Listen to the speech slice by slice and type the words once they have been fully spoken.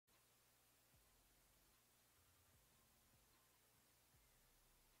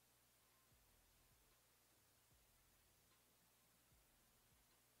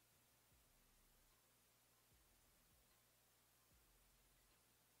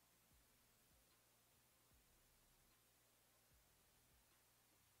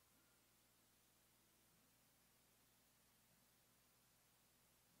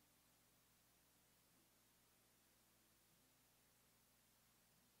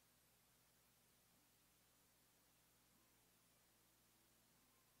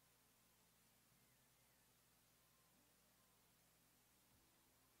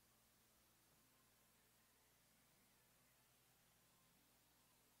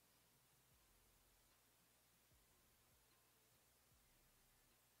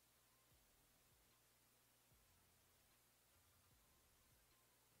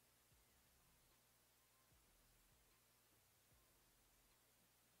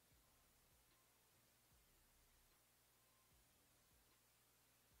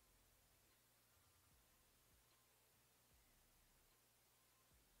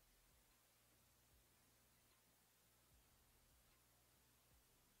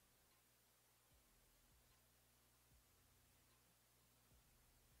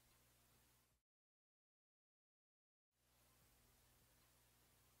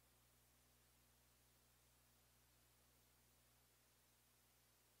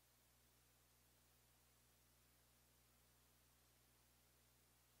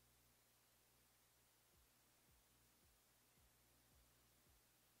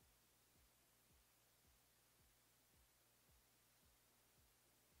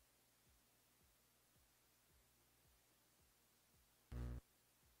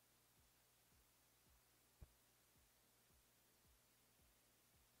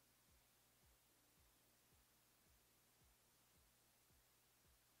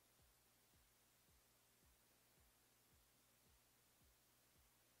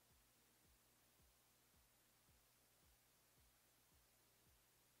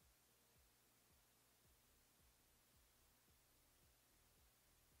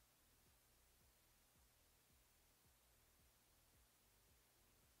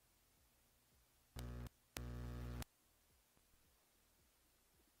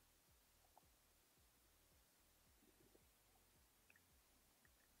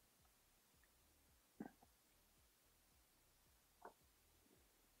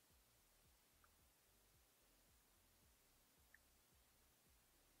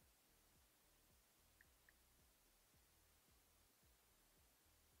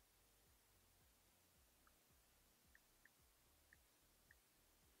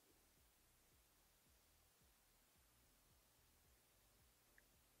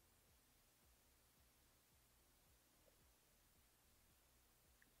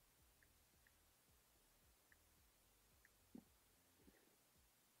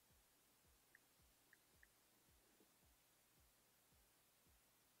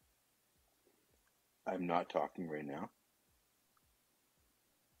I'm not talking right now.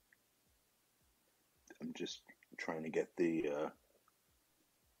 I'm just trying to get the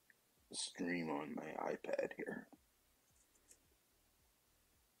stream on my iPad here.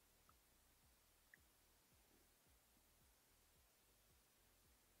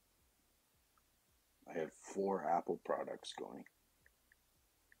 I have 4 Apple products going.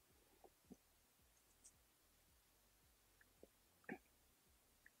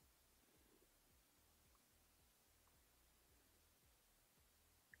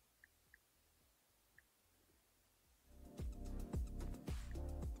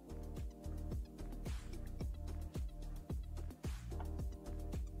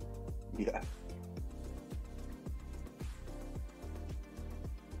 Yeah.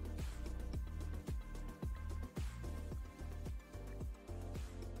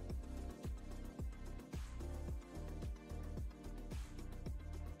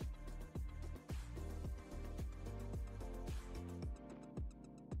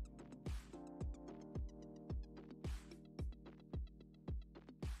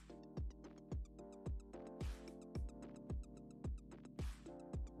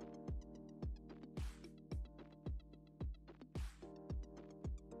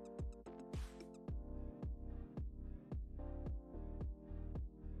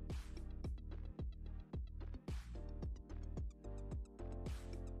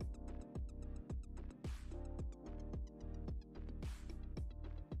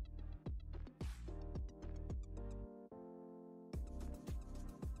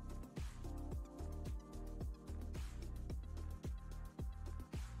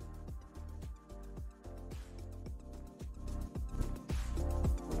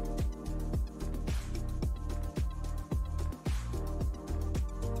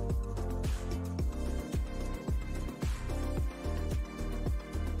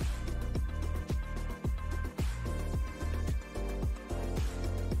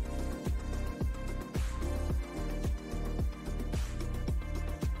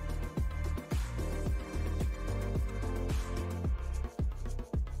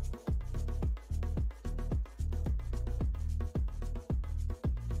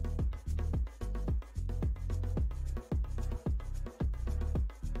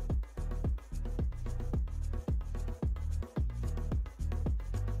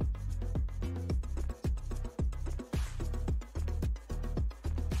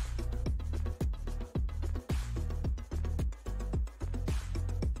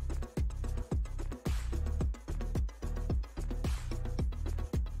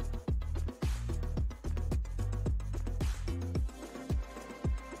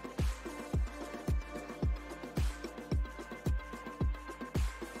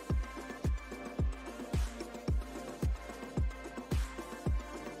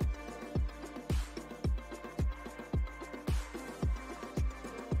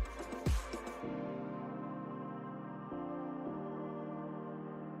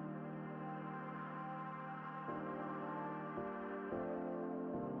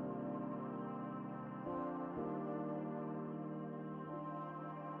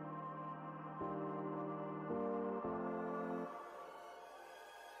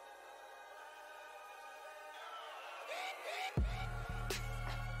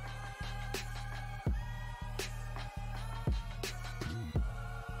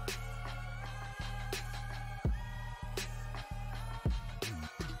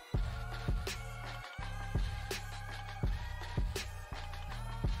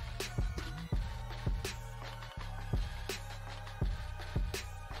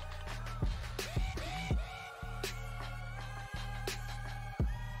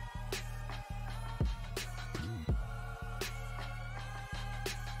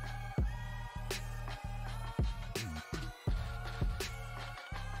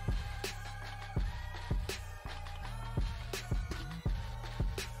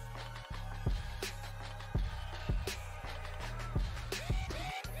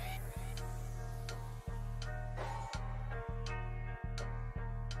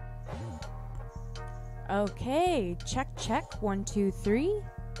 Okay, check, 1, 2, 3.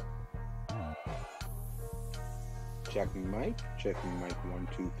 Checking mic. Checking mic 1,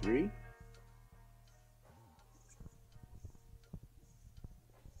 2, 3.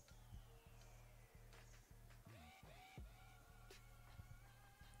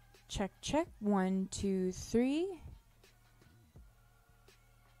 Check, 1, 2, 3.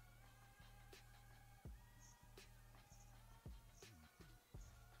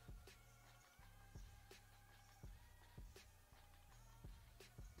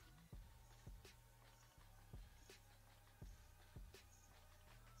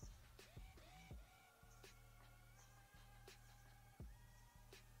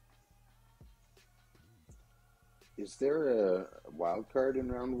 Is there a wild card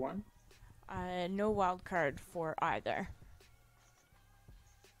in round one? No wild card for either.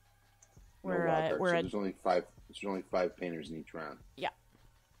 No wild card. So there's only five. There's only 5 painters in each round. Yeah.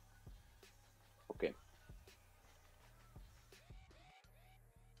 Okay.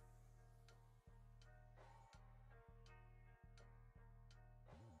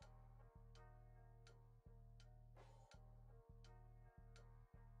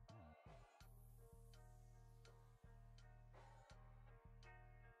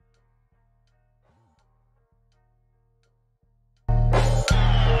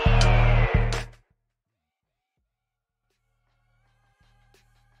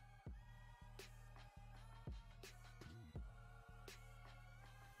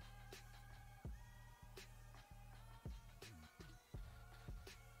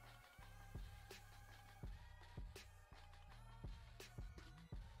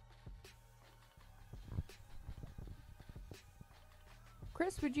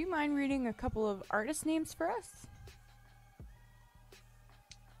 Chris, would you mind reading a couple of artist names for us?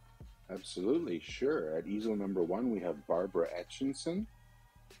 Absolutely, sure. At easel number 1, we have Barbara Etchinson.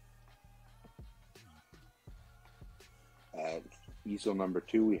 At easel number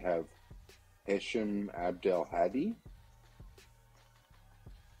 2, we have Hesham Abdel Hadi.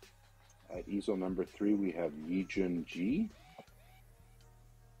 At easel number 3, we have Yijun Ji.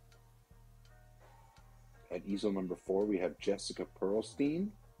 At easel number 4, we have Jessica Perlstein.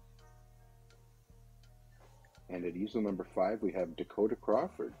 And at easel number 5, we have Dakota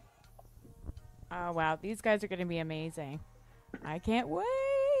Crawford. Oh, wow. These guys are going to be amazing. I can't wait.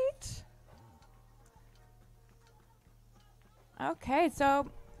 Okay,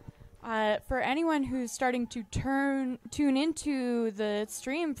 so for anyone who's starting to tune into the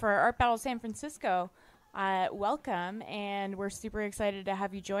stream for Art Battle San Francisco, welcome, and we're super excited to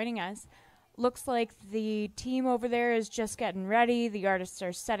have you joining us. Looks like the team over there is just getting ready. The artists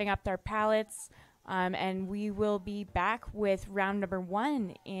are setting up their palettes, and we will be back with round number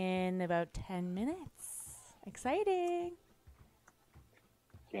 1 in about 10 minutes. Exciting.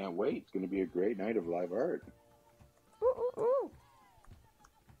 Can't wait. It's going to be a great night of live art. Ooh, ooh, ooh.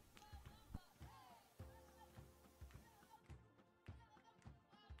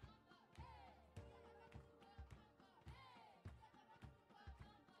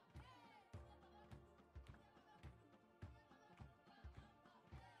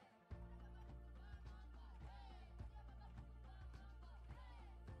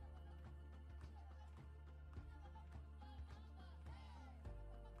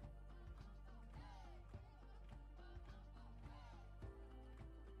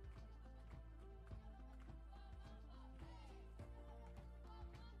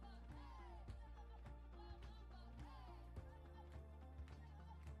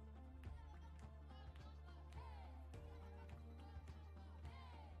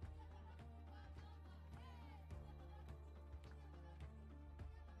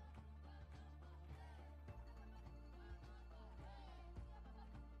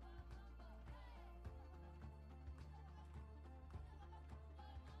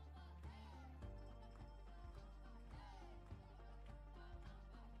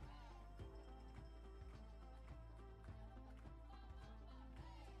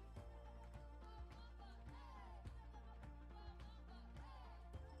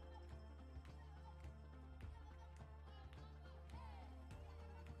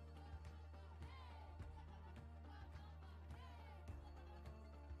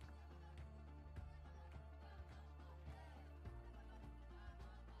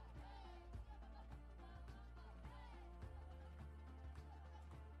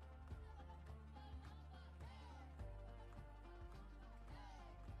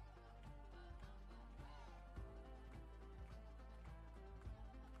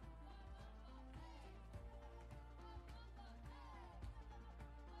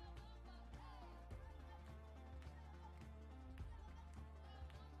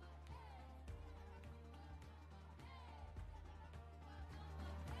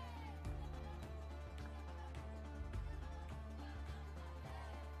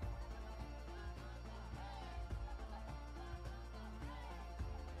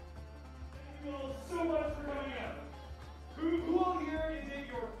 Thank you all so much for coming out. Who all here is it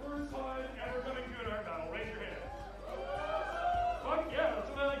your first time ever coming to an art battle? Raise your hand. Fuck yeah, that's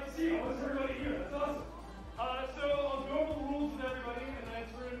what I like to see. Almost everybody here. That's awesome. So I'll go over the rules with everybody and then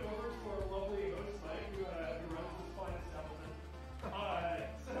turn it over to our lovely host Mike, who runs this fine establishment.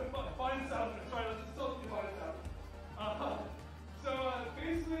 Fine establishment. Sorry, let's just tell you fine establishment.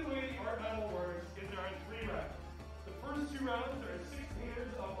 Basically the way the art battle works is there are 3 rounds. The first 2 rounds, there are 6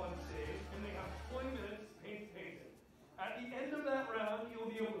 painters up on stage, and they have 20 minutes to paint painting. At the end of that round,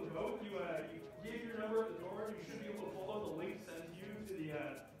 you'll be able to vote. You gave your number at the door. You should be able to follow the link sent to you to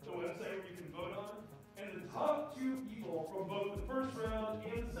the website where you can vote on. And the top two people from both the first round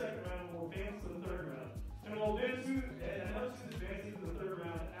and the second round will advance to the third round. And we'll announce who's advancing to the third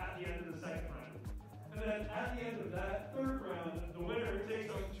round at the end of the second round. And then at the end of that third round, the winner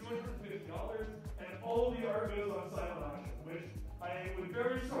takes home $250, and all the art goes on silent auction, which I would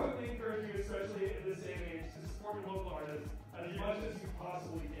very strongly encourage you, especially in this day and age, to support your local artists as much as you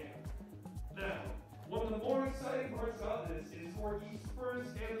possibly can. Now, one of the more exciting parts about this is for each first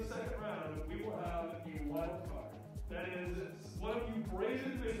and the second round, we will have a wild card. That is, one of you brave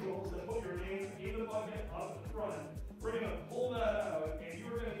individuals that put your name in the bucket up at the front. We're going to pull that out, and you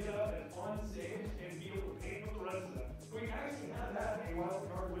are going to get up and on stage and be able to paint with the rest of them. We actually have had a wild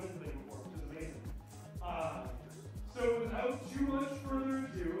card winning thing before, which is amazing. So without too much further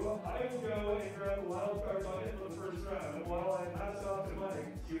ado, I will go and grab the wild card bucket for the first round, while I pass it off to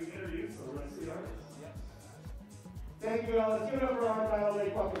Mike to introduce the rest of the artists. Thank you, Alice. Give it up for Art Battle. They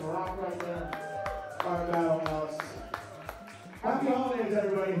fucking rock right there. Art Battle, Alice. Happy holidays,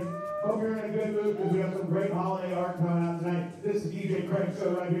 everybody. Hope you're in a good mood because we have some great holiday art coming out tonight. This is DJ Craig's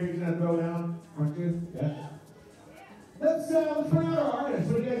show right here. He's going to throw down. Aren't you? Yeah. Let's bring out our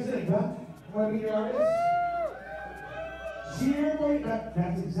artists. What do you guys think, huh? Want to meet your artists? Cheer for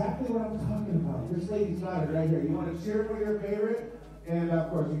that's exactly what I'm talking about. This lady's got it right here. You want to cheer for your favorite? And of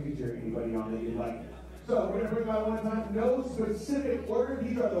course, you can cheer anybody on that you like. So we're going to bring out one time, no specific order.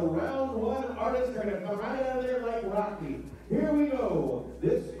 These are the round one artists. They're going to come right out of there like Rocky. Here we go.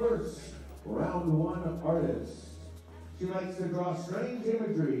 This first round one artist. She likes to draw strange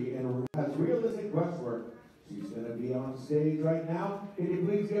imagery and has realistic brushwork. She's going to be on stage right now. Can you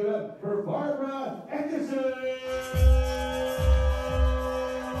please give it up for Barbara Anderson?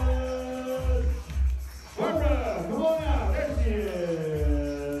 Barbara, come on out. There she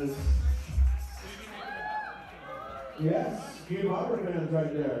is. Yes, few Barbara fans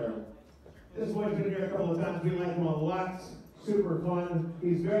right there. This boy's been here a couple of times. We like him a lot. Super fun.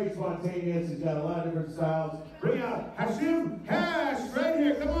 He's very spontaneous. He's got a lot of different styles. Bring out Hashim Hash right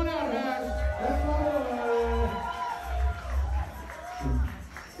here. Come on out, Hash. That's my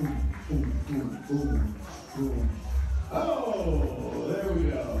Oh, there we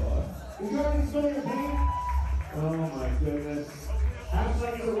go. Did you already spill your paint? Oh my goodness. Hash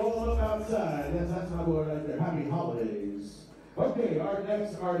likes to roll up outside. Yes, that's my boy right there. Happy holidays. Okay, our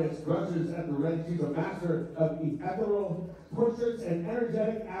next artist brushes at the red. She's a master of ethereal portraits and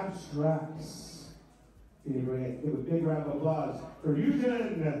energetic abstracts. Can you bring it? Give a big round of applause for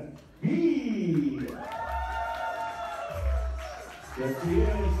Eugen B. Yes, she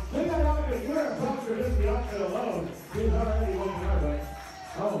is. Look at Rocket. You're a prop for just the outfit alone. She's already winning her, but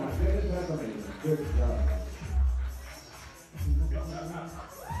oh my goodness, that's amazing. Good job.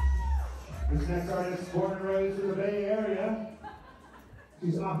 This next artist, born and raised in the Bay Area.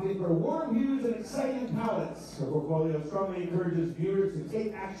 She's opting for warm hues and exciting palettes. Her portfolio strongly encourages viewers to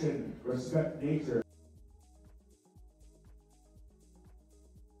take action, respect nature.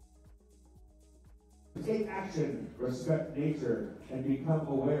 Take action, respect nature, and become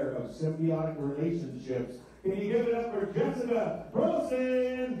aware of symbiotic relationships. Can you give it up for Jessica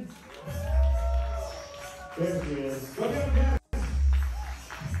Brolson? There she is. Go get her, Jess.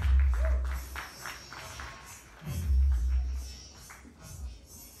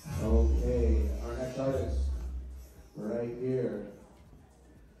 Okay, our next artist, right here.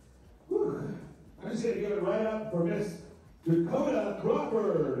 Whew. I'm just going to give it right up for Miss Dakota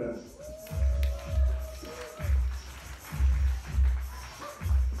Crawford.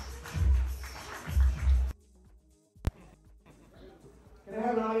 Can I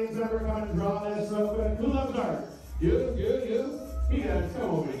have an audience member come and draw this real quick? Who loves art? You? He does. Come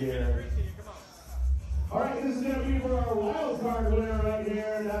over here. All right, this is going to be for our wild card winner right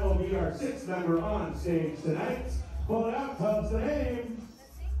here, and that will be our sixth member on stage tonight. Pull it out, tell us the name.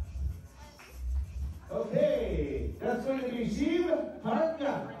 Okay, that's going to be Shiv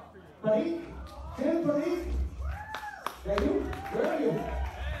Parika. Parikh? Shiv Parikh? Are you? Where are you?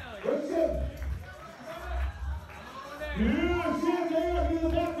 Where's Shiv? Yeah, Shiv, there you are. You're the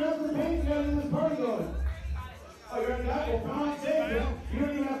best member of the paint. You got to get this party going. Oh, you're on the apple. Come on stage. You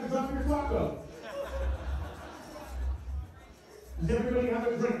don't even have to drop your taco. Does everybody have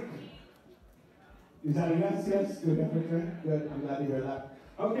a drink? Is that a yes? Yes? Good, have a drink? Good, I'm glad to hear that.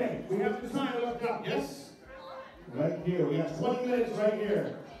 Okay, we have the time up top, yes? Right here, we have 20 minutes right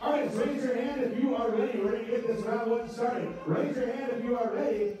here. All right, raise your hand if you are ready. We're going to get this round one started. Raise your hand if you are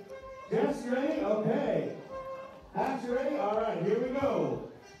ready. Jess, you ready? Okay. Hash, you ready? All right, here we go.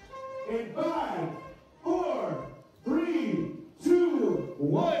 In 5, 4, 3,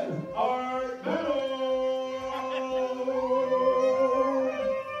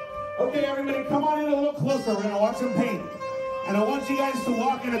 so we're going to watch them paint. And I want you guys to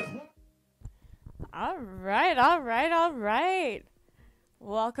walk in a... All right.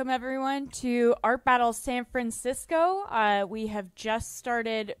 Welcome, everyone, to Art Battle San Francisco. We have just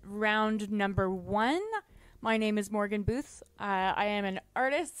started round number 1. My name is Morgan Booth. I am an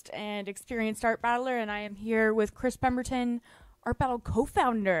artist and experienced art battler, and I am here with Chris Pemberton, Art Battle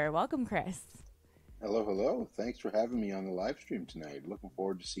co-founder. Welcome, Chris. Hello. Thanks for having me on the live stream tonight. Looking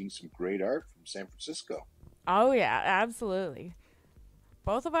forward to seeing some great art from San Francisco. Oh, yeah, absolutely.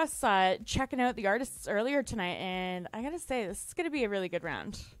 Both of us checking out the artists earlier tonight, and I gotta say, this is gonna be a really good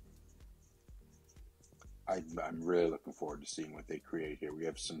round. I'm really looking forward to seeing what they create here. We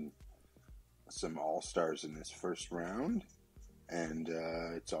have some all-stars in this first round, and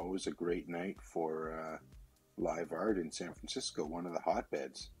it's always a great night for live art in San Francisco, one of the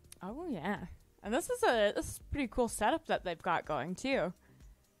hotbeds. Oh, yeah. And this is a pretty cool setup that they've got going, too.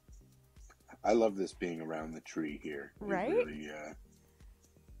 I love this being around the tree here. Right?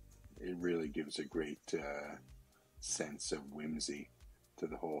 It really gives a great sense of whimsy to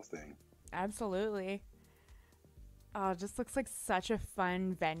the whole thing. Absolutely. Oh, it just looks like such a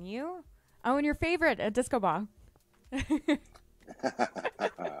fun venue. Oh, and your favorite, a disco ball.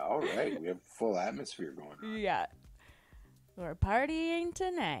 All right, we have full atmosphere going on. Yeah. We're partying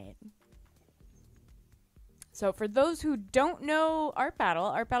tonight. So for those who don't know Art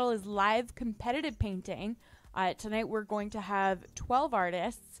Battle is live competitive painting. Tonight we're going to have 12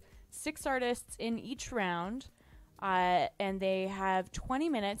 artists, 6 artists in each round, and they have 20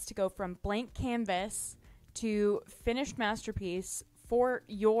 minutes to go from blank canvas to finished masterpiece for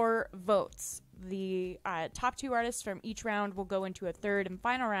your votes. The top 2 artists from each round will go into a third and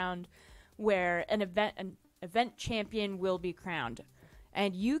final round where an event champion will be crowned.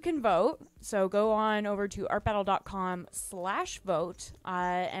 And you can vote, so go on over to artbattle.com/vote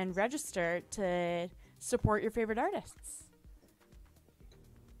and register to support your favorite artists.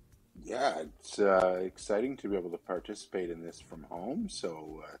 Yeah, it's exciting to be able to participate in this from home,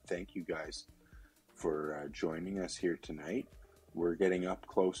 so thank you guys for joining us here tonight. We're getting up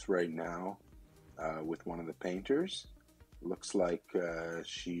close right now with one of the painters. Looks like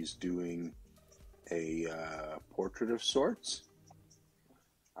she's doing a portrait of sorts.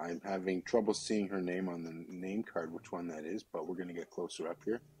 I'm having trouble seeing her name on the name card, which one that is, but we're going to get closer up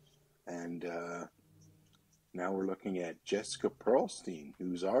here. And now we're looking at Jessica Perlstein,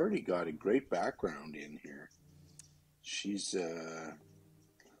 who's already got a great background in here. She's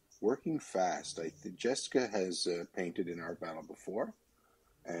working fast. Jessica has painted in Art Battle before,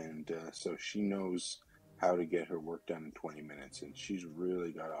 and so she knows how to get her work done in 20 minutes, and she's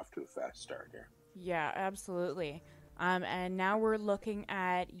really got off to a fast start here. Yeah, absolutely. And now we're looking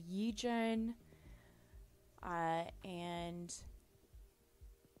at Yijun, and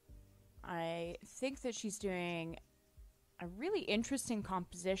I think that she's doing a really interesting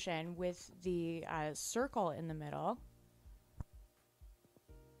composition with the circle in the middle.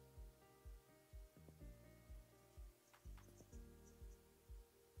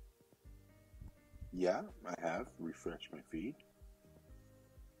 Yeah, I have refreshed my feed.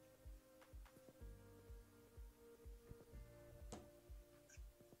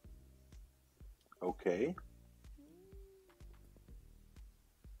 Okay.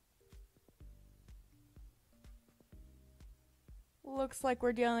 Looks like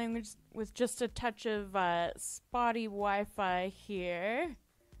we're dealing with just a touch of spotty Wi-Fi here.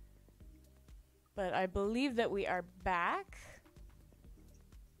 But I believe that we are back.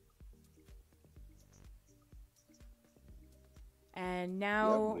 And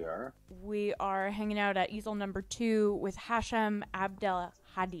now we are hanging out at easel number 2 with Hashem Abdel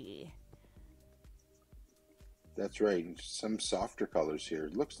Hadi. That's right. Some softer colors here.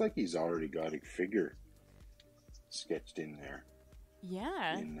 It looks like he's already got a figure sketched in there.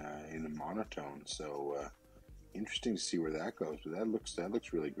 Yeah. In a monotone. So interesting to see where that goes. But that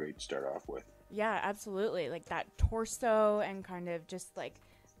looks really great to start off with. Yeah, absolutely. Like that torso and kind of just like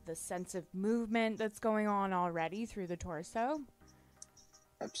the sense of movement that's going on already through the torso.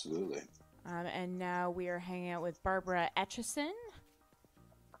 Absolutely. And now we are hanging out with Barbara Etchison.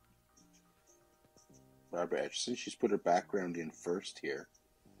 Barbara Etchison, she's put her background in first here.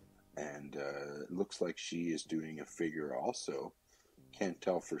 And it looks like she is doing a figure also. Can't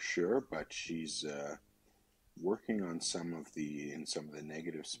tell for sure, but she's working on some of the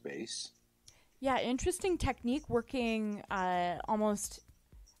negative space. Yeah, interesting technique, working almost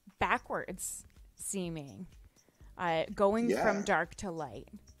backwards seeming. Going from dark to light.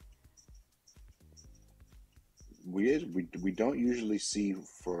 We don't usually see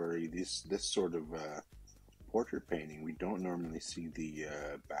for this sort of portrait painting, we don't normally see the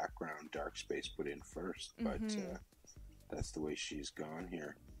background dark space put in first, but that's the way she's gone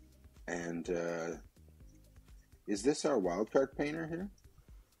here. And is this our wildcard painter here?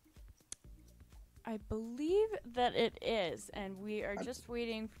 I believe that it is, and we are just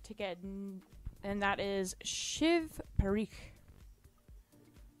waiting to get, and that is Shiv Parikh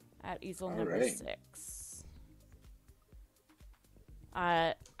at easel number 6.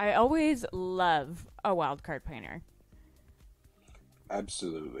 I always love a wildcard painter.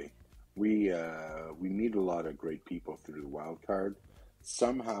 Absolutely. We meet a lot of great people through the wildcard.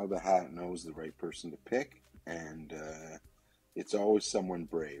 Somehow the hat knows the right person to pick, and it's always someone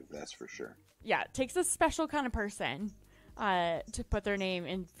brave, that's for sure. Yeah, it takes a special kind of person to put their name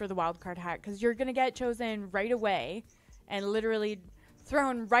in for the wildcard hat, because you're going to get chosen right away and literally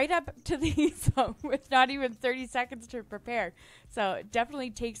thrown right up to the easel with not even 30 seconds to prepare. So it definitely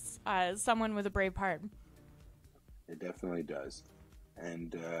takes someone with a brave heart. It definitely does.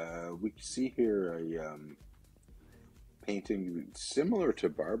 And we see here a painting similar to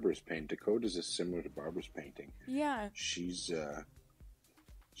Barbara's painting. Dakota's is similar to Barbara's painting. Yeah. She's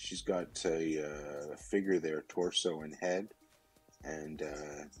got a figure there, torso and head, and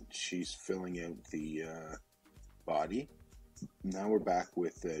she's filling out the body. Now we're back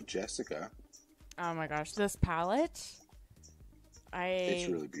with Jessica. Oh my gosh, this palette! It's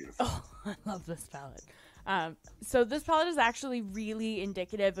really beautiful. Oh, I love this palette. So this palette is actually really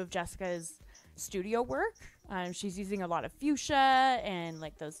indicative of Jessica's studio work. She's using a lot of fuchsia and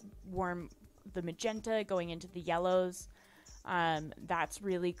like the magenta going into the yellows. That's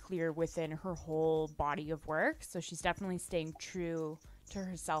really clear within her whole body of work. So she's definitely staying true to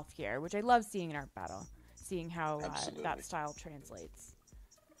herself here, which I love seeing in Art Battle, seeing how that style translates.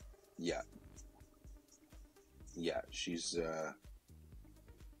 Yeah. Yeah, she's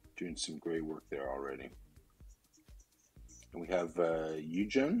doing some great work there already. And we have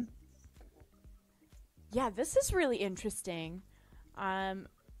Yujun. Yeah, this is really interesting.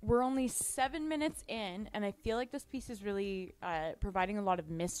 We're only 7 minutes in, and I feel like this piece is really providing a lot of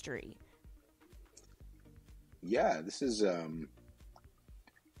mystery. Yeah, this is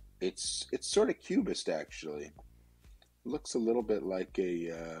it's sort of cubist actually. Looks a little bit like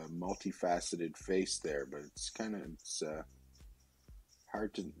a multifaceted face there, but it's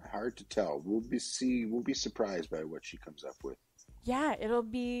hard to tell. We'll be surprised by what she comes up with. Yeah, it'll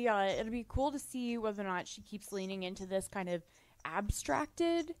be cool to see whether or not she keeps leaning into this kind of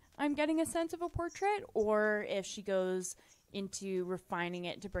abstracted, I'm getting a sense of a portrait, or if she goes into refining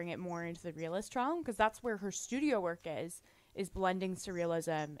it to bring it more into the realist realm, because that's where her studio work is blending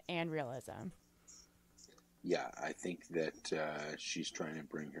surrealism and realism. Yeah, I think that she's trying to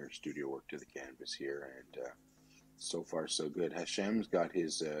bring her studio work to the canvas here, and so far so good. Hashem's got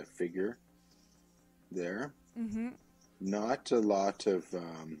his figure there. Mm-hmm. Not a lot of...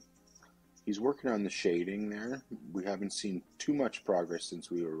 he's working on the shading there. We haven't seen too much progress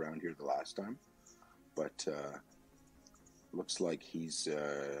since we were around here the last time, but looks like he's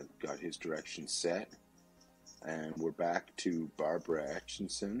got his direction set. And we're back to Barbara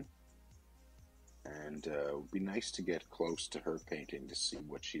Atchison, and it would be nice to get close to her painting to see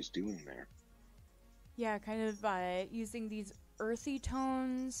what she's doing there. Yeah, kind of using these earthy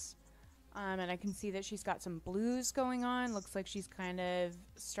tones, and I can see that she's got some blues going on. Looks like she's kind of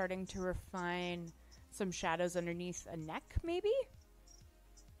starting to refine some shadows underneath a neck, maybe?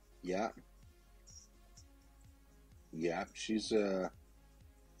 Yeah. Yeah, she's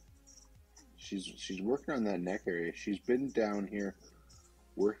working on that neck area. She's been down here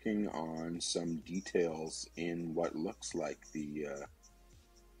working on some details in what looks like the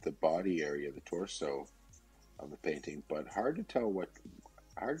body area, the torso of the painting, but hard to tell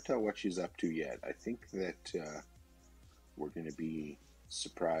what she's up to yet. I think that we're going to be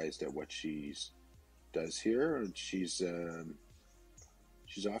surprised at what she does here. She's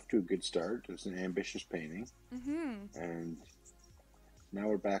off to a good start. It's an ambitious painting, and now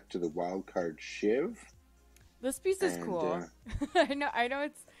we're back to the wild card Shiv. This piece is cool. I know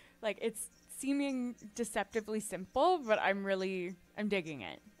it's seeming deceptively simple, but I'm digging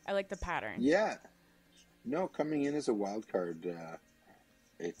it. I like the pattern. Yeah. No, coming in as a wild card,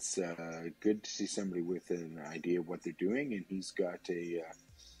 it's good to see somebody with an idea of what they're doing, and he's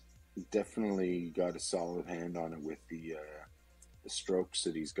definitely got a solid hand on it with the strokes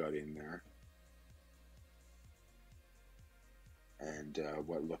that he's got in there. And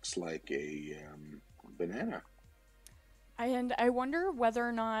what looks like a banana. And I wonder whether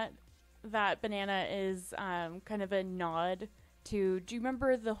or not that banana is kind of a nod to... Do you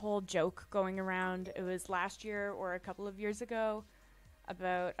remember the whole joke going around? It was last year or a couple of years ago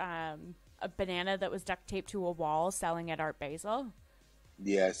about a banana that was duct taped to a wall selling at Art Basel.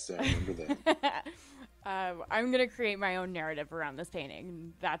 Yes, I remember that. I'm gonna create my own narrative around this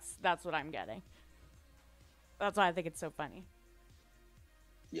painting. That's what I'm getting. That's why I think it's so funny.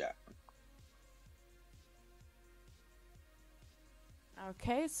 Yeah.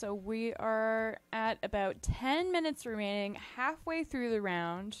 Okay, so we are at about 10 minutes remaining, halfway through the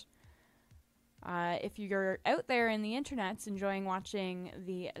round. If you're out there in the internets enjoying watching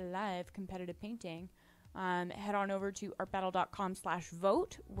the live competitive painting, head on over to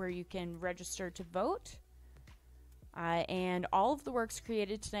artbattle.com/vote, where you can register to vote. And all of the works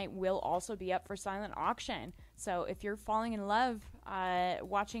created tonight will also be up for silent auction. So if you're falling in love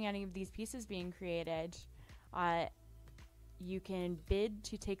watching any of these pieces being created, you can bid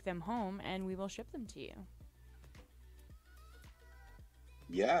to take them home and we will ship them to you.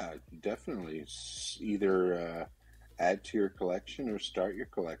 Yeah, definitely. Either add to your collection or start your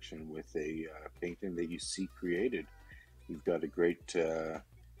collection with a painting that you see created. You've got a great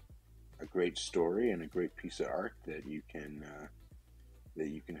story and a great piece of art that you can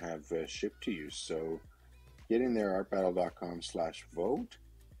have shipped to you. So get in there, artbattle.com/vote,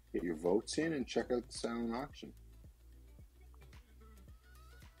 get your votes in, and check out the silent auction.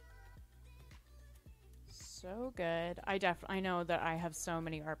 So good. I know that I have so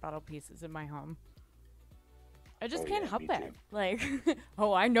many Art Battle pieces in my home. I just can't help it. Too. Like,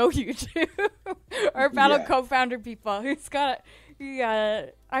 oh, I know you do. Art Battle co-founder people. Who's got?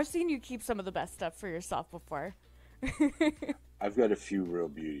 I've seen you keep some of the best stuff for yourself before. I've got a few real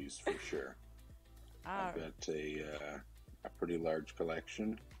beauties for sure. I've got a pretty large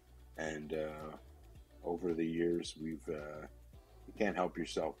collection, and over the years we've. You can't help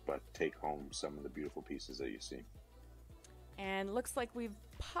yourself but take home some of the beautiful pieces that you see. And looks like we've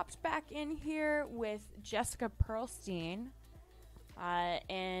popped back in here with Jessica Pearlstein.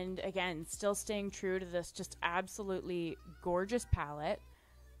 And again, still staying true to this just absolutely gorgeous palette.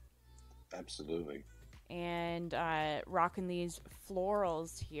 Absolutely. And rocking these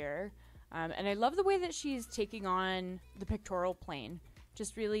florals here. And I love the way that she's taking on the pictorial plane.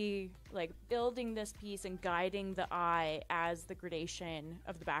 Just really like building this piece and guiding the eye as the gradation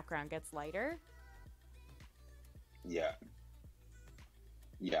of the background gets lighter. Yeah,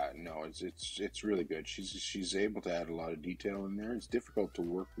 no, it's really good. She's able to add a lot of detail in there. It's difficult to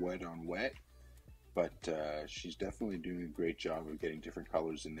work wet on wet, but she's definitely doing a great job of getting different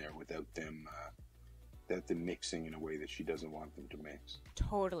colors in there without them mixing in a way that she doesn't want them to mix.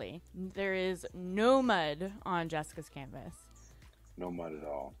 Totally, there is no mud on Jessica's canvas. No mud at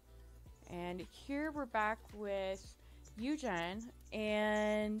all. And here we're back with Eugen,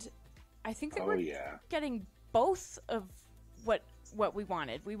 and I think that we're getting both of what we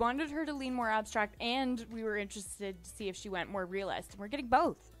wanted. We wanted her to lean more abstract, and we were interested to see if she went more realist, and we're getting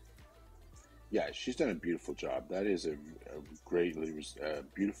both. Yeah, she's done a beautiful job. That is a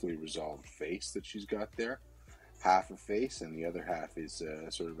beautifully resolved face that she's got there. Half a face, and the other half is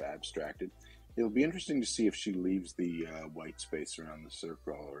sort of abstracted. It'll be interesting to see if she leaves the white space around the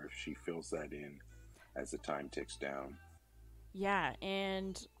circle or if she fills that in as the time ticks down. Yeah,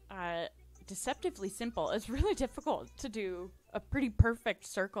 and deceptively simple. It's really difficult to do a pretty perfect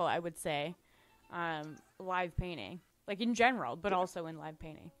circle, I would say, live painting. Like in general, but also in live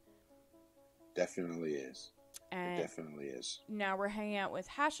painting. Definitely is. And it definitely is. Now we're hanging out with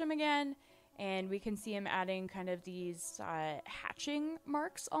Hashem again. And we can see him adding kind of these hatching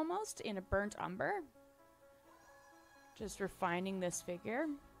marks almost in a burnt umber. Just refining this figure.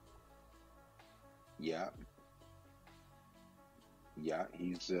 Yeah. Yeah,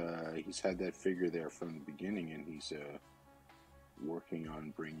 he's had that figure there from the beginning, and he's working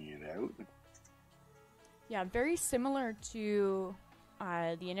on bringing it out. Yeah, very similar to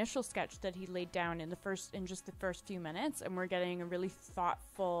the initial sketch that he laid down in just the first few minutes, and we're getting a really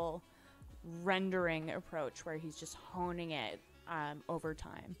thoughtful rendering approach where he's just honing it over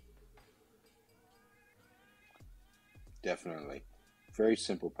time. Definitely. Very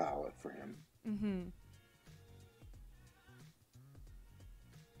simple palette for him. Mm-hmm.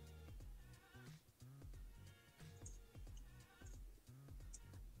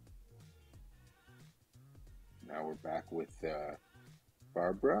 Now we're back with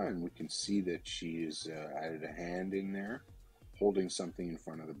Barbara, and we can see that she has added a hand in there, holding something in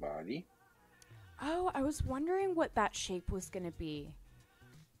front of the body. Oh, I was wondering what that shape was going to be.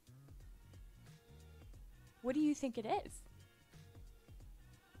 What do you think it is?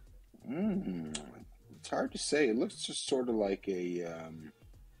 It's hard to say. It looks just sort of like a...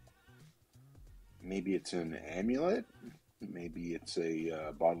 maybe it's an amulet. Maybe it's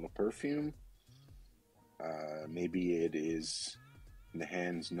a bottle of perfume. Maybe it is the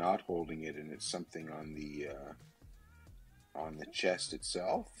hand's not holding it and it's something on the chest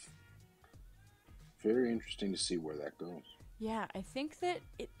itself. Very interesting to see where that goes. Yeah, I think that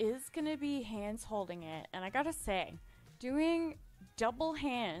it is going to be hands holding it. And I got to say, doing double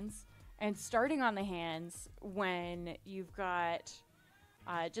hands and starting on the hands when you've got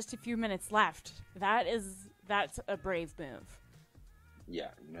just a few minutes left, that's a brave move. Yeah,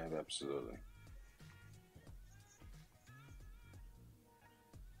 no, absolutely.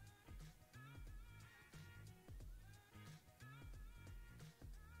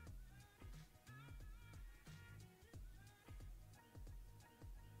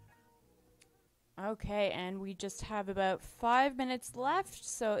 Okay, and we just have about 5 minutes left.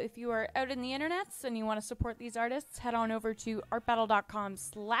 So if you are out in the internets and you want to support these artists, head on over to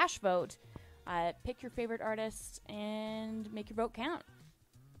artbattle.com/vote. Pick your favorite artist and make your vote count.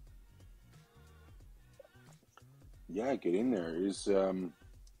 Yeah, get in there.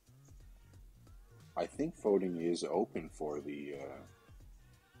 I think voting is open for the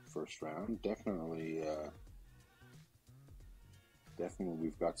first round. Definitely,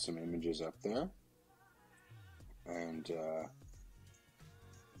 we've got some images up there. And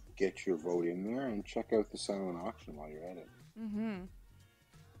get your vote in there and check out the silent auction while you're at it. Mm-hmm.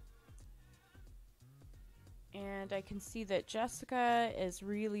 And I can see that Jessica is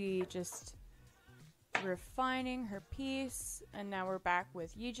really just refining her piece. And now we're back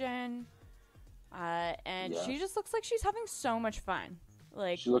with Yijin. And she just looks like she's having so much fun.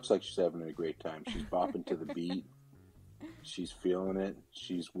 Like, she looks like she's having a great time. She's bopping to the beat. She's feeling it.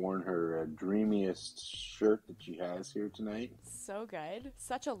 She's worn her dreamiest shirt that she has here tonight. So good.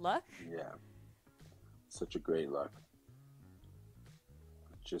 Such a look. Yeah. Such a great look.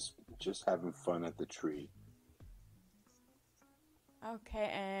 Just having fun at the tree. Okay,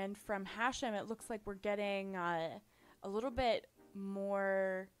 and from Hashem, it looks like we're getting a little bit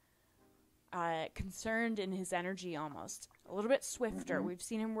more concerned in his energy almost. A little bit swifter. Mm-hmm. We've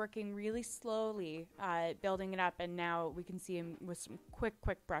seen him working really slowly, building it up, and now we can see him with some quick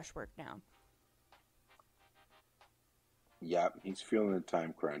brushwork now. Yeah, he's feeling a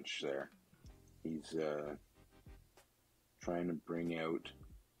time crunch there. He's trying to bring out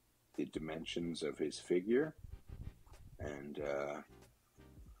the dimensions of his figure, and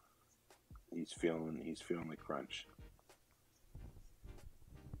he's feeling the crunch.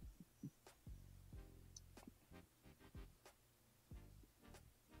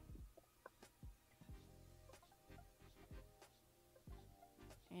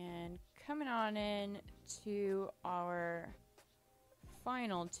 And coming on in to our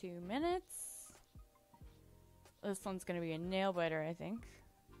final 2 minutes. This one's going to be a nail biter, I think.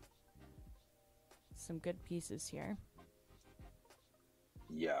 Some good pieces here.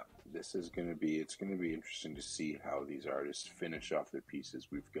 Yeah, it's going to be interesting to see how these artists finish off their pieces.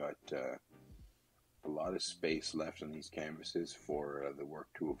 We've got a lot of space left on these canvases for the work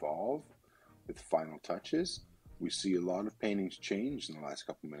to evolve with final touches. We see a lot of paintings change in the last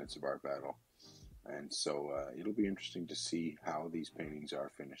couple minutes of Art Battle. And so it'll be interesting to see how these paintings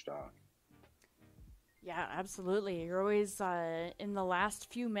are finished off. Yeah, absolutely. You're always in the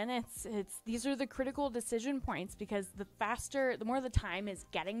last few minutes. These are the critical decision points because the more the time is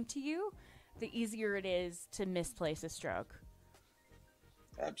getting to you, the easier it is to misplace a stroke.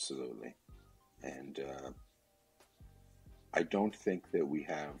 Absolutely. And I don't think that we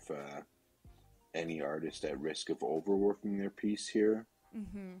have any artist at risk of overworking their piece here.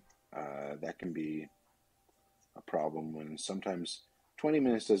 Mm-hmm. That can be a problem when sometimes 20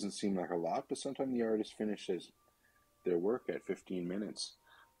 minutes doesn't seem like a lot, but sometimes the artist finishes their work at 15 minutes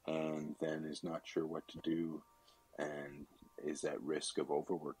and then is not sure what to do and is at risk of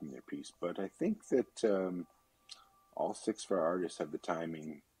overworking their piece. But I think that all 6 of our artists have the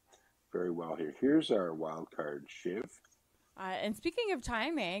timing very well here. Here's our wild card, Shiv. And speaking of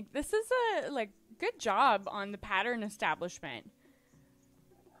timing, this is a good job on the pattern establishment.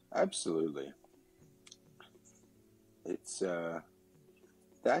 Absolutely. It's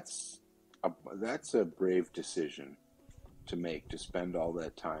that's a brave decision to make, to spend all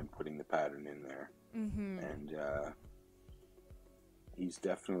that time putting the pattern in there. Mm-hmm. And he's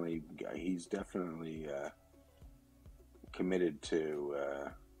definitely committed to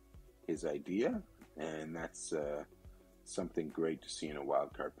his idea, and that's something great to see in a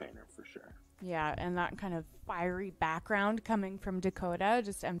wildcard painter for sure. Yeah, and that kind of fiery background coming from Dakota,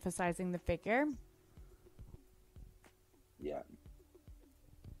 just emphasizing the figure. Yeah.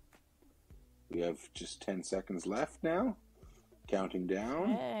 We have just 10 seconds left now. Counting down.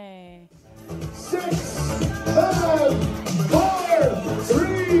 Hey. 6, 5, 4,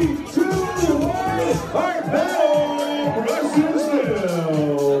 3, 2, 1. Art Battle versus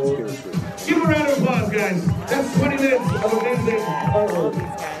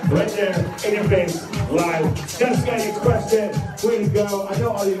go. I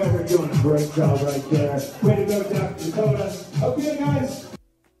know all you guys are doing a great job right there. Way to go, Dakota. Okay, guys,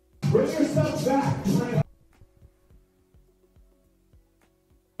 bring yourself back.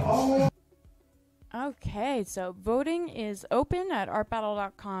 Okay, so voting is open at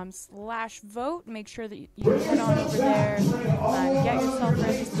artbattle.com/vote. Make sure that you head on over there, get yourself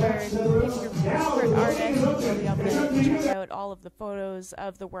registered, pick your favorite artist. You'll be able to check out all of the photos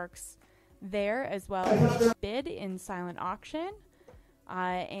of the works there, as well as bid in silent auction.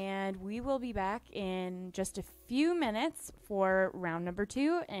 And we will be back in just a few minutes for round number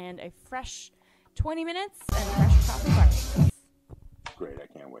 2 and a fresh 20 minutes and fresh coffee parties. Great, I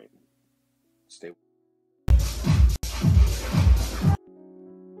can't wait. Stay.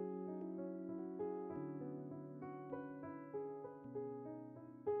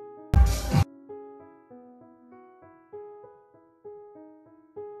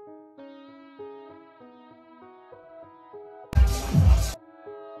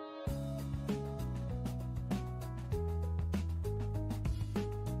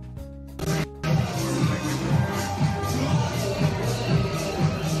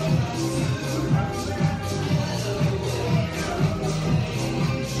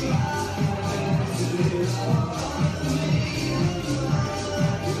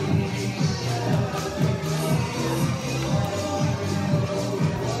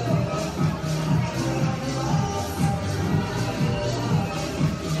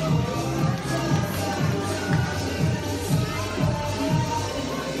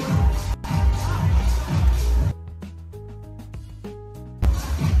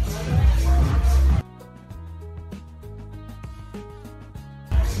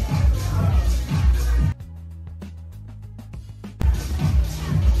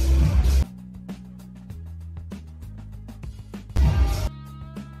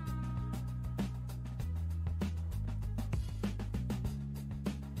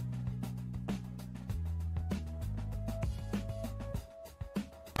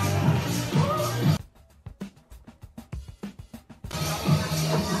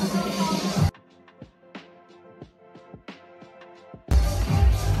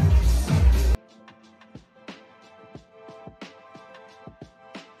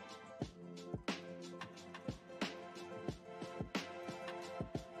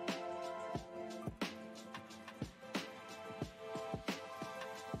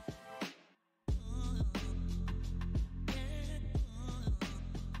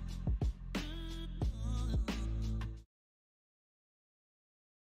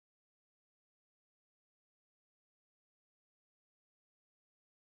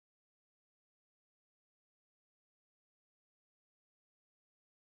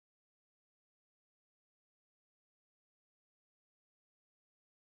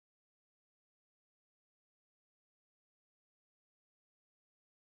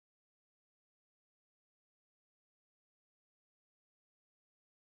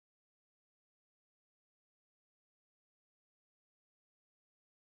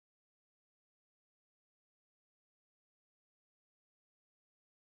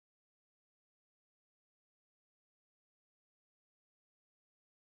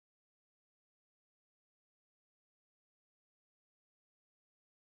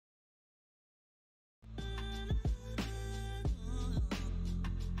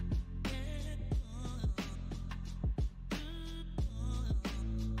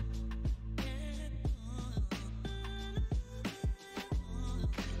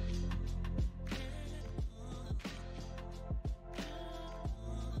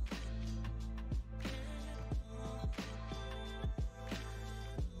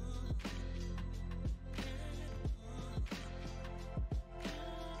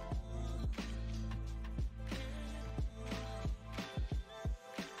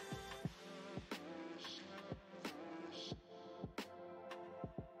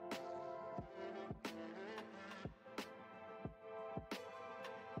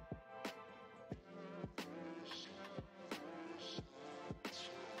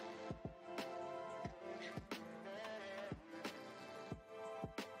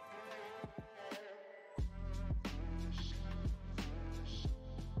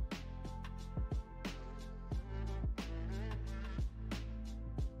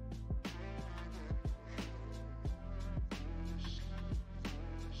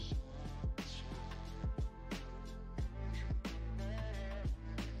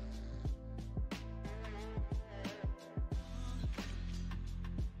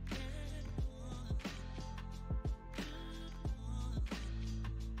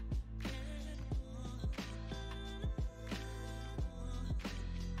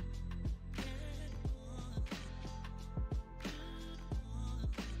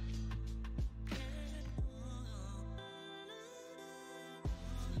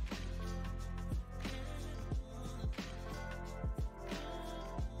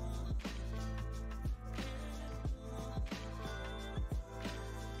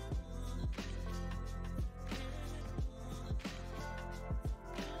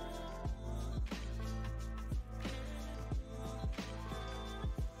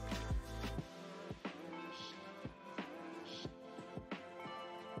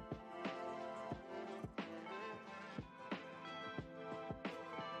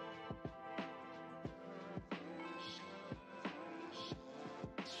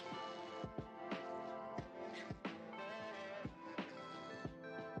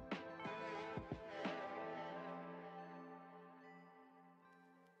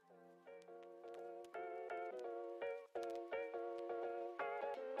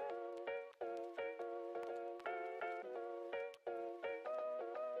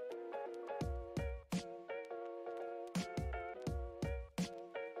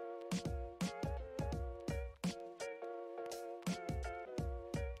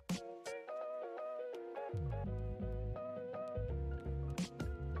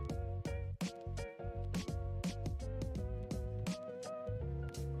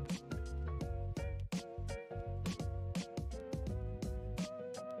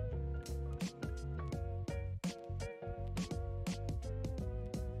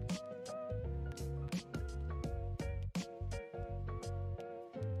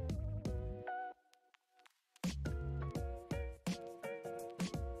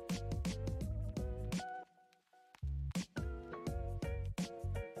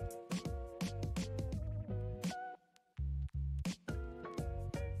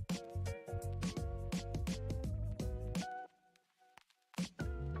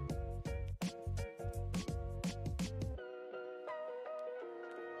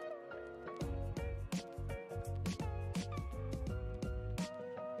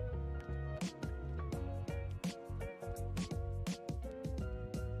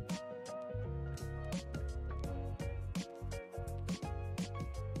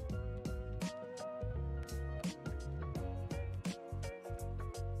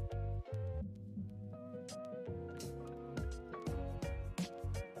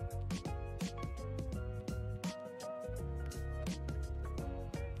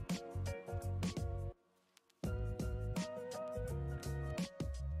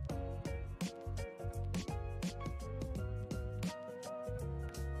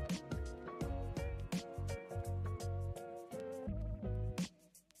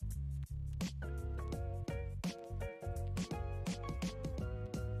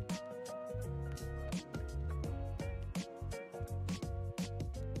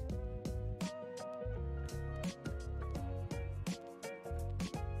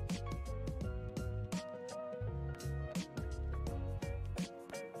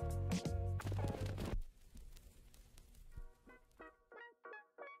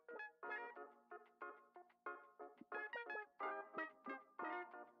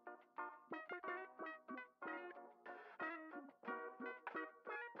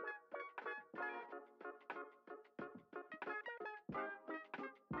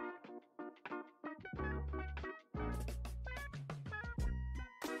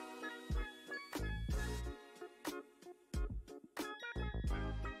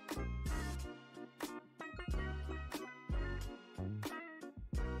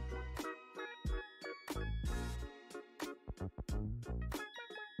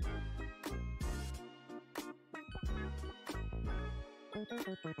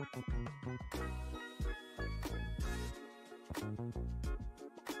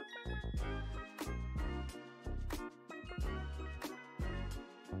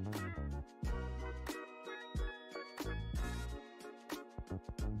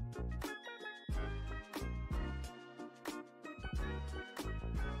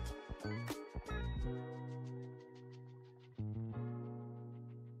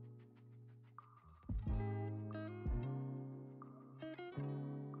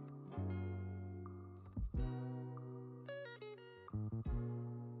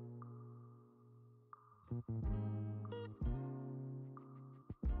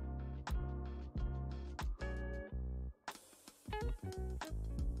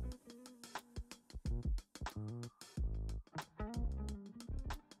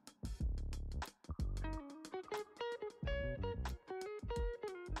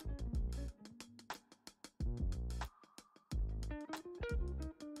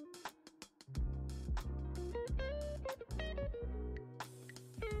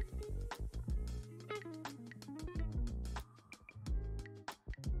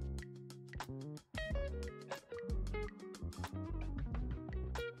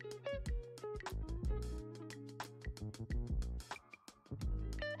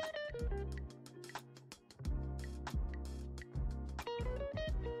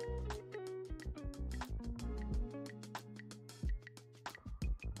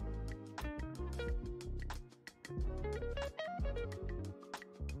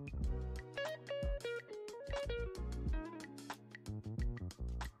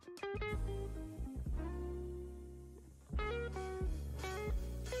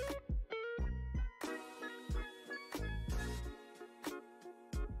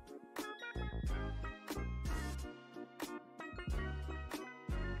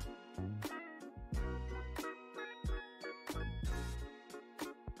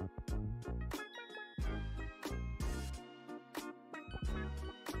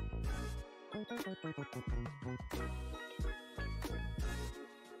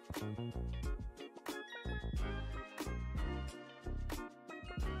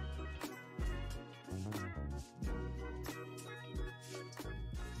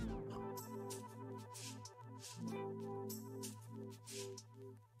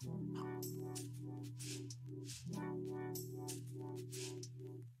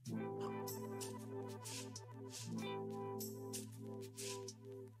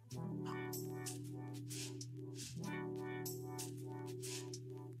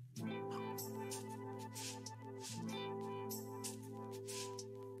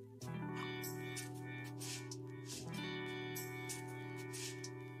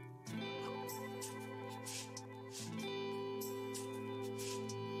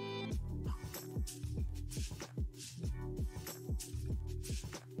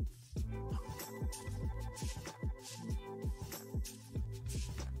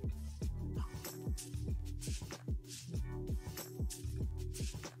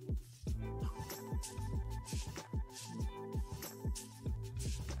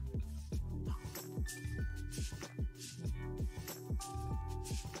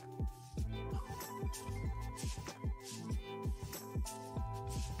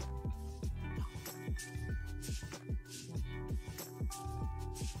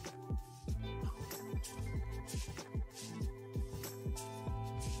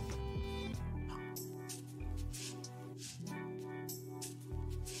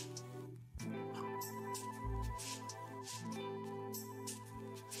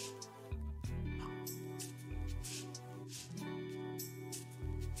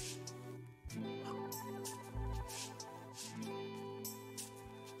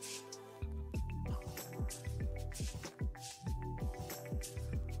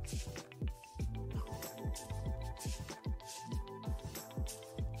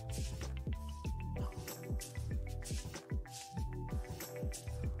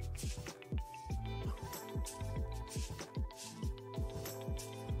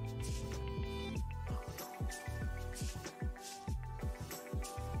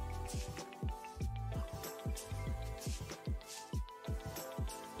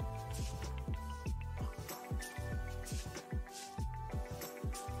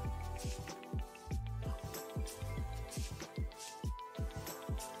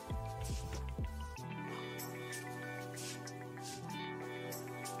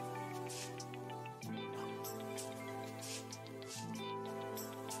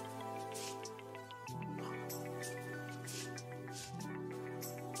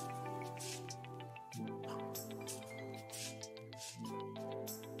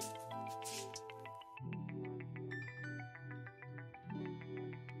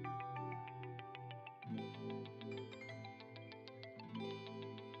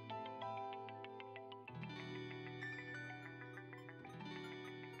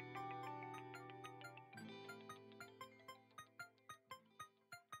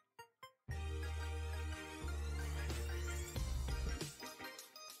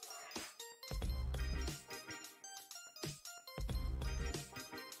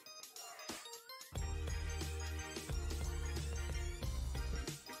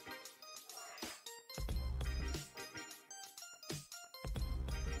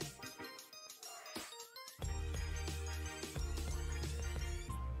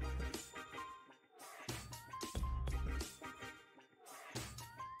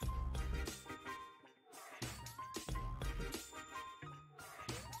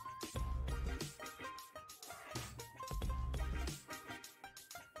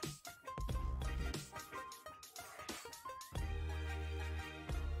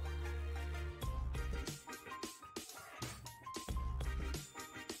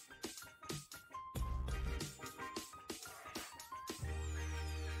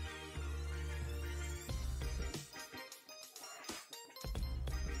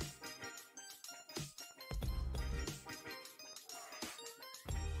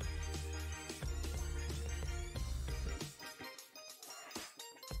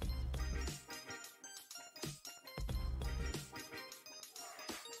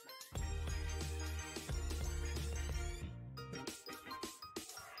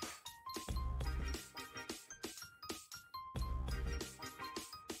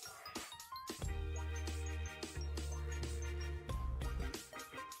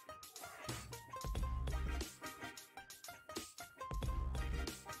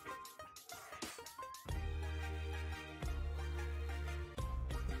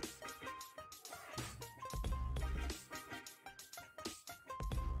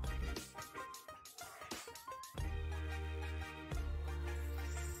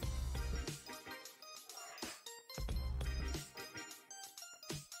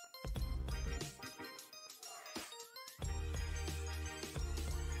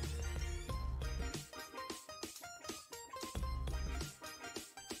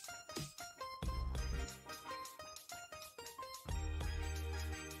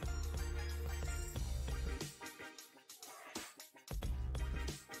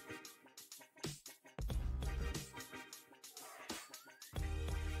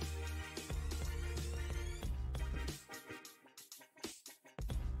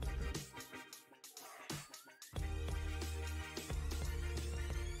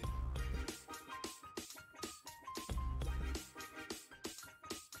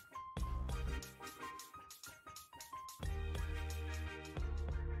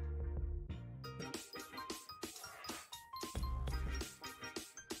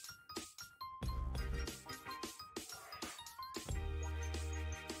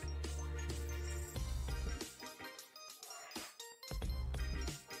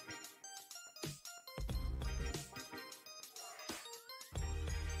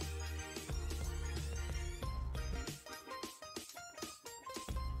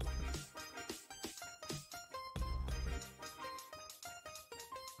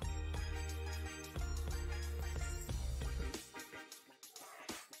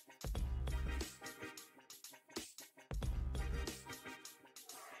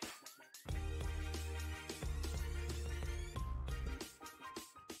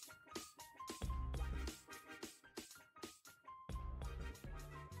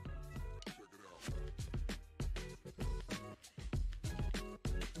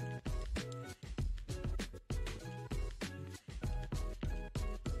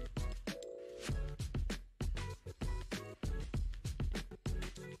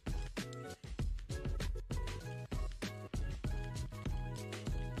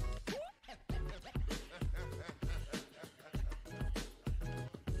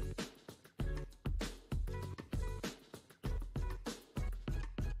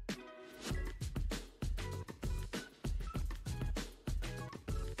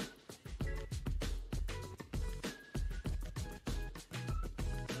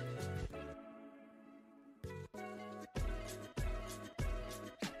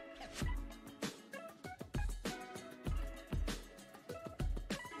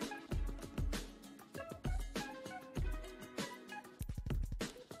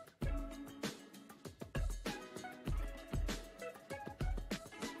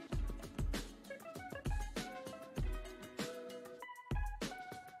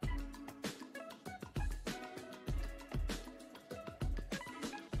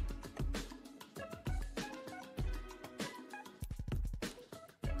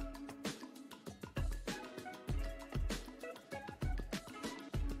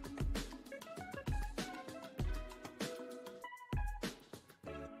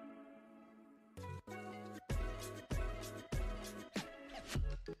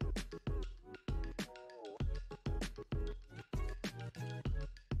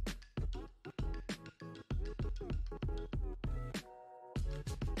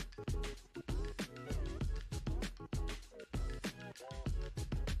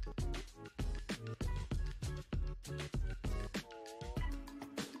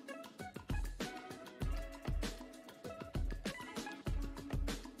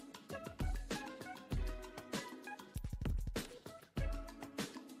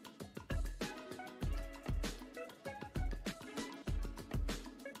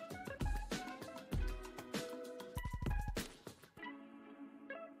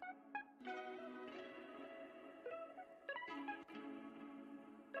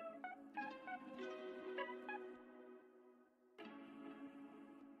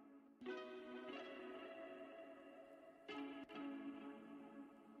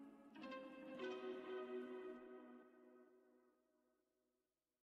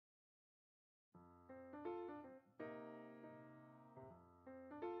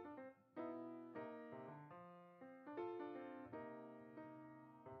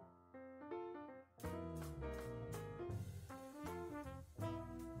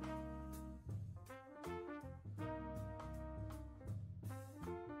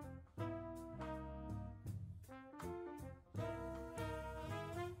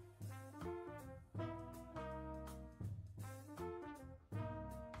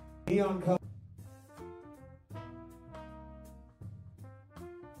 Neon color.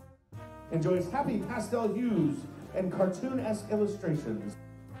 Enjoys happy pastel hues and cartoon-esque illustrations.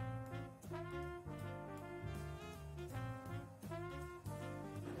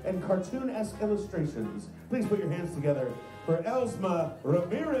 Please put your hands together for Elsma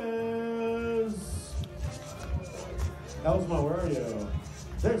Ramirez. Elsma, where are you?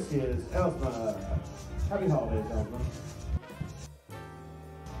 There she is, Elsma. Happy holidays, Elsma.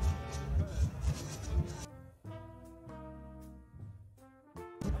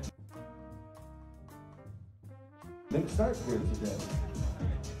 Big start here today.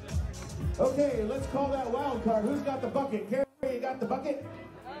 Okay, let's call that wild card. Who's got the bucket? Carrie, you got the bucket?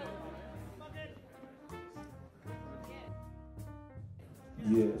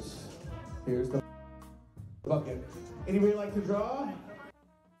 Yes. Here's the bucket. Anybody like to draw?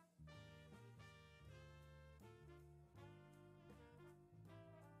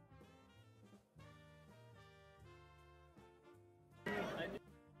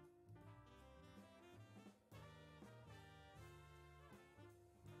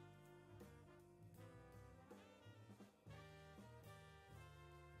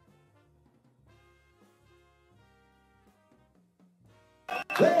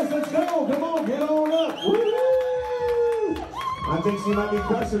 Liz, let's go. Come on, get on up. Woo! I think she might be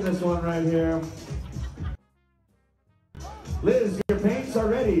crushing this one right here. Liz, your paints are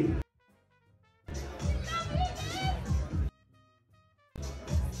ready.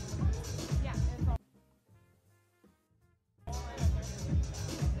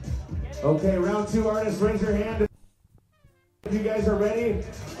 Okay, round two artists, raise your hand if you guys are ready.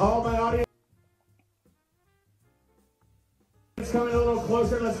 All my audience coming a little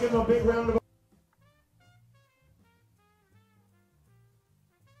closer. Let's give them a big round of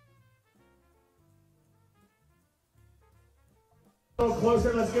a little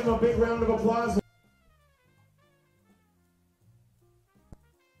closer. Let's give them a big round of applause.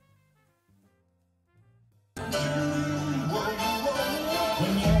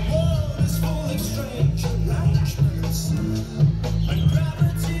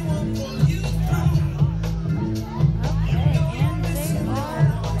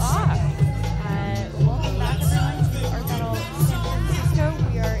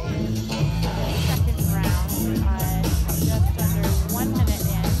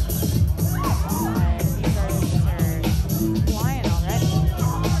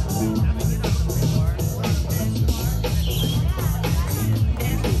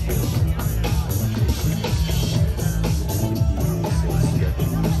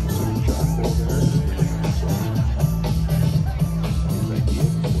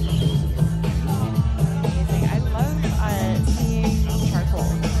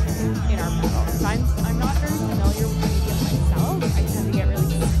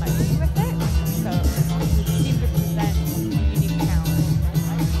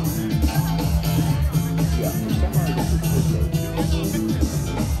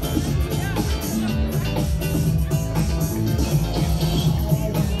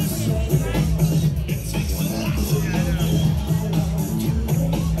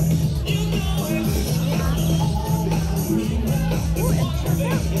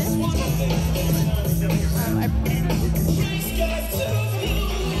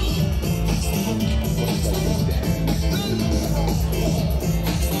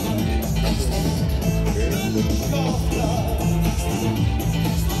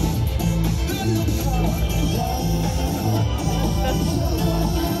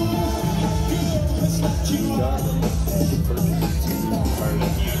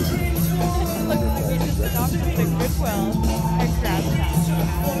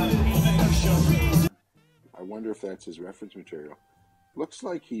 wonder if that's his reference material. Looks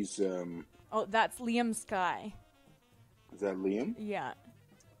like he's, Oh, that's Liam Sky. is that Liam? Yeah.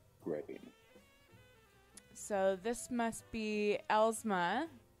 Great. So this must be Elsma.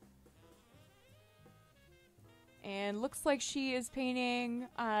 And looks like she is painting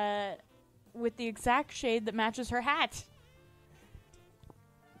with the exact shade that matches her hat.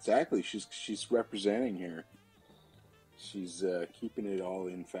 Exactly. She's representing here. She's keeping it all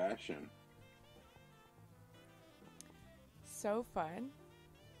in fashion. So fun.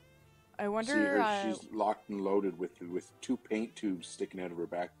 I wonder. See her, she's locked and loaded with 2 paint tubes sticking out of her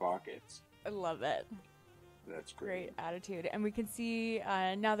back pockets. I love it. That's great. Great attitude. And we can see,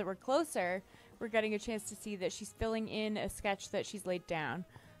 now that we're closer, we're getting a chance to see that she's filling in a sketch that she's laid down.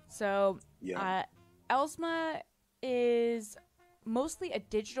 So, Yeah. Elsma is mostly a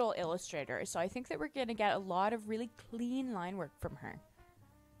digital illustrator, so I think that we're going to get a lot of really clean line work from her.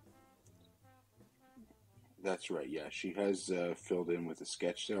 That's right. Yeah, she has filled in with a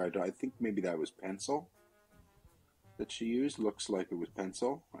sketch there. I think maybe that was pencil that she used. Looks like it was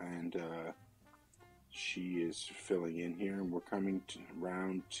pencil, and she is filling in here. And we're coming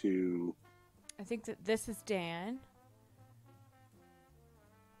round to. I think that this is Dan,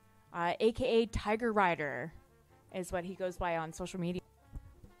 aka Tiger Rider, is what he goes by on social media.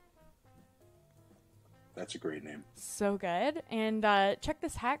 That's a great name. So good. And check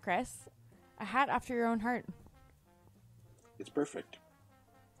this hat, Chris. A hat after your own heart. It's perfect.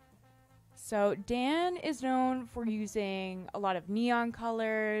 So Dan is known for using a lot of neon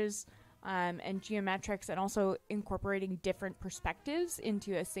colors and geometrics, and also incorporating different perspectives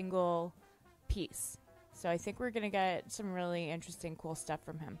into a single piece. So I think we're going to get some really interesting, cool stuff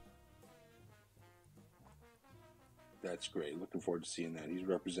from him. That's great. Looking forward to seeing that. He's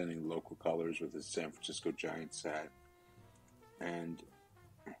representing local colors with his San Francisco Giants hat. And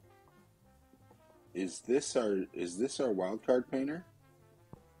is this our wild card painter?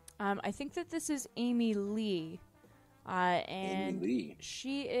 I think that this is Amy Lee. And Amy Lee.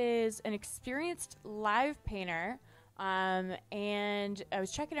 she is an experienced live painter. And I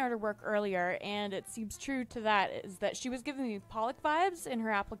was checking out her work earlier, and it seems true to that, is that she was giving me Pollock vibes in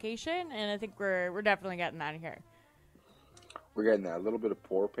her application, and I think we're definitely getting that here. We're getting that. A little bit of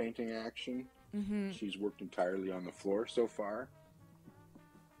pour painting action. Mm-hmm. She's worked entirely on the floor so far.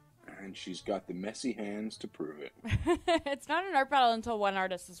 And she's got the messy hands to prove it. It's not an art battle until one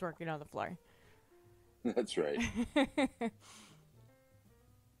artist is working on the floor. That's right.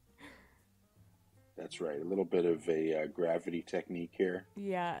 That's right. A little bit of a gravity technique here.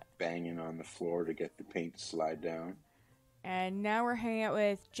 Yeah. Banging on the floor to get the paint to slide down. And now we're hanging out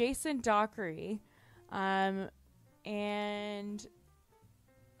with Jason Dockery. And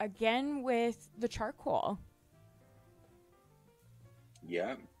again with the charcoal.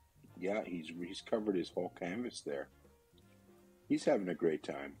 Yeah. Yeah, he's covered his whole canvas there. He's having a great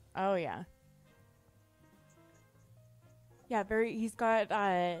time. Oh, yeah. Yeah, he's got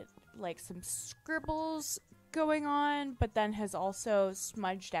like some scribbles going on, but then has also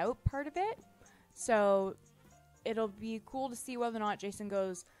smudged out part of it. So it'll be cool to see whether or not Jason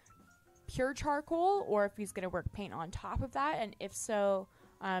goes pure charcoal or if he's going to work paint on top of that. And if so,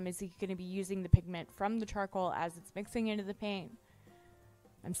 is he going to be using the pigment from the charcoal as it's mixing into the paint?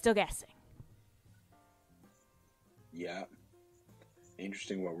 I'm still guessing. Yeah.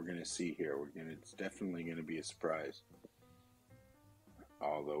 Interesting what we're going to see here. It's definitely going to be a surprise.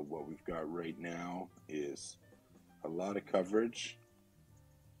 Although what we've got right now is a lot of coverage.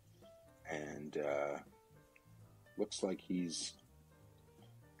 And looks like he's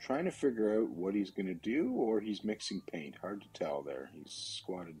trying to figure out what he's going to do, or he's mixing paint. Hard to tell there. He's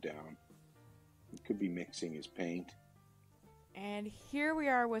squatted down. He could be mixing his paint. And here we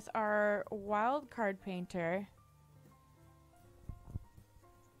are with our wild card painter.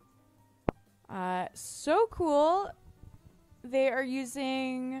 So cool. They are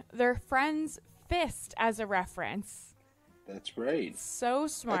using their friend's fist as a reference. That's right. So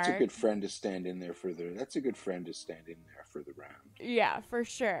smart. That's a good friend to stand in there for the. That's a good friend to stand in there for the round. Yeah, for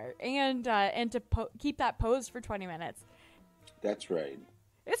sure. And to keep that pose for 20 minutes. That's right.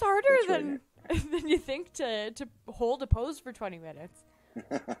 It's harder than you think to hold a pose for 20 minutes.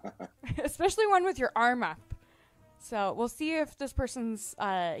 Especially one with your arm up. So we'll see if this person's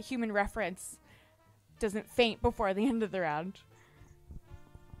human reference doesn't faint before the end of the round.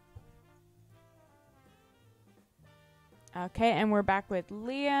 Okay, and we're back with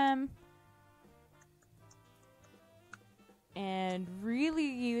Liam. And really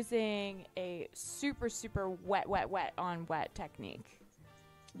using a super, super wet on wet technique.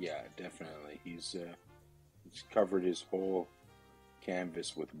 Yeah, definitely. He's covered his whole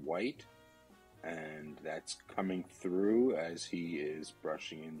canvas with white, and that's coming through as he is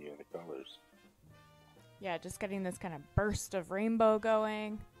brushing in the other colors. Yeah, just getting this kind of burst of rainbow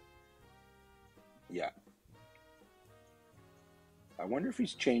going. Yeah. I wonder if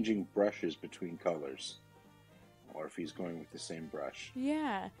he's changing brushes between colors, or if he's going with the same brush.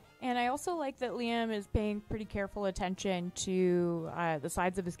 Yeah, and I also like that Liam is paying pretty careful attention to the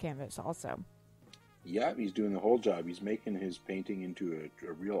sides of his canvas also. Yeah, he's doing the whole job. He's making his painting into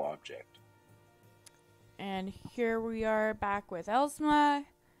a real object. And here we are back with Elsma,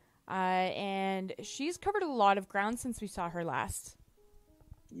 and she's covered a lot of ground since we saw her last.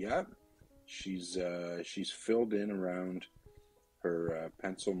 Yeah, she's filled in around her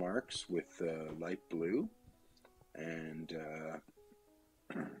pencil marks with light blue, and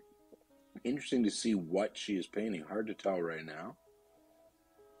interesting to see what she is painting. Hard to tell right now.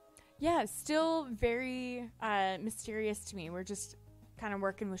 Yeah, still very mysterious to me. We're just kind of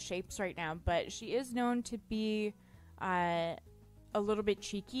working with shapes right now, but she is known to be a little bit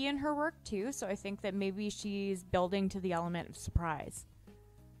cheeky in her work too, so I think that maybe she's building to the element of surprise.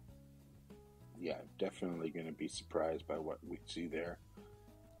 Yeah, definitely going to be surprised by what we see there.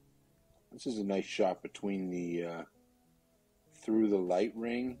 This is a nice shot between the through the light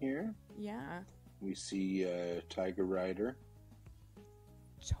ring here. Yeah. We see Tiger Rider.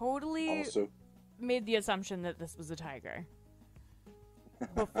 Totally Also made the assumption that this was a tiger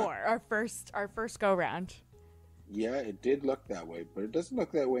before our first go round. Yeah, it did look that way, but it doesn't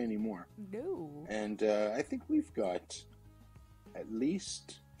look that way anymore. No. And I think we've got at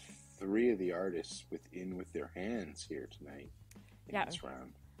least 3 of the artists with their hands here tonight in this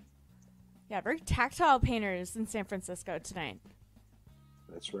round. Yeah, very tactile painters in San Francisco tonight.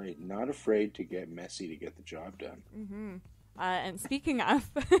 That's right. Not afraid to get messy to get the job done. Mm-hmm. And speaking of,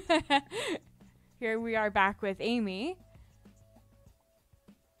 here we are back with Amy.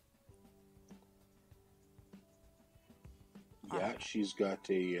 Yeah, she's got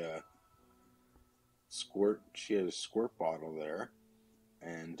a squirt. She has a squirt bottle there,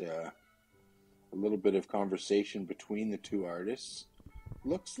 and a little bit of conversation between the 2 artists.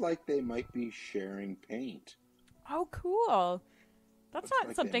 Looks like they might be sharing paint. Oh, cool. That's Looks not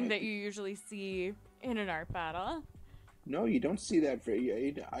like something that you usually see in an art battle. No, you don't see that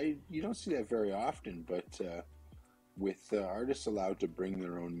you don't see that very often. But with artists allowed to bring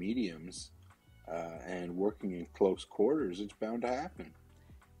their own mediums and working in close quarters, it's bound to happen.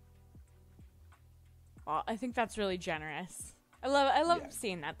 Well, I think that's really generous. I love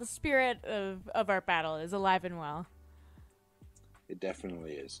seeing that. The spirit of art battle is alive and well. It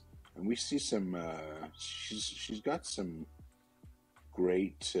definitely is, and we see some. She's got some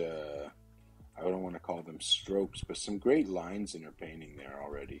great. I don't want to call them strokes, but some great lines in her painting there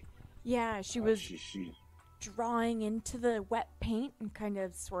already. Yeah, she was drawing into the wet paint and kind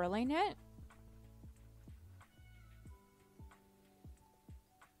of swirling it.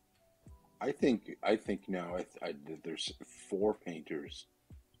 I think now there's 4 painters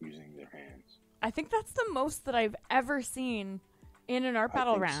using their hands. I think that's the most that I've ever seen in an art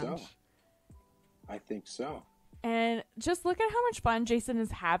battle round. So. I think so. And just look at how much fun Jason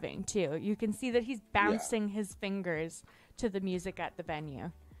is having, too. You can see that he's bouncing his fingers to the music at the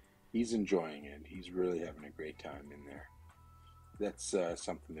venue. He's enjoying it. He's really having a great time in there. That's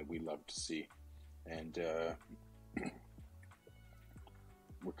something that we love to see. And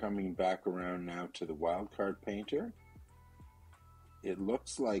we're coming back around now to the wildcard painter. It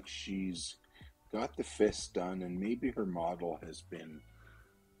looks like she's got the fist done, and maybe her model has been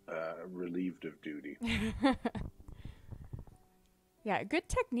relieved of duty. Yeah, good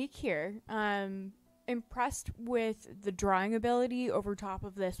technique here. Impressed with the drawing ability over top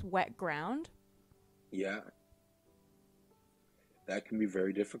of this wet ground. Yeah. That can be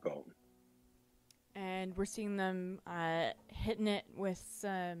very difficult. And we're seeing them hitting it with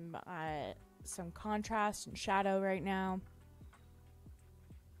some contrast and shadow right now.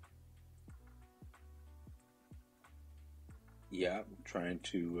 Yeah, trying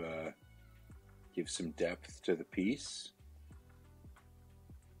to give some depth to the piece.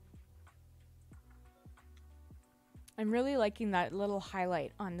 I'm really liking that little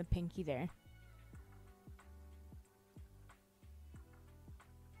highlight on the pinky there.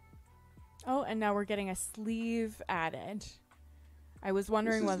 Oh, and now we're getting a sleeve added. I was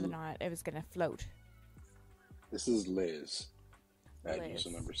wondering whether or not it was going to float. This is Liz. At Liz.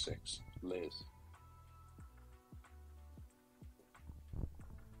 user number 6. Liz.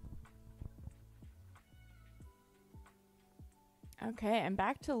 Okay, and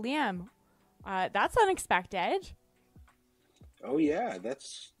back to Liam. That's unexpected. Oh yeah,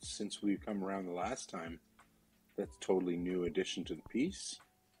 that's since we've come around the last time. That's a totally new addition to the piece.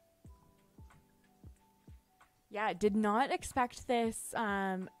 Yeah, did not expect this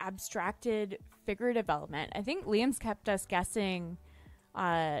abstracted figure development. I think Liam's kept us guessing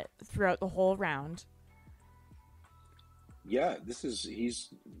throughout the whole round. Yeah,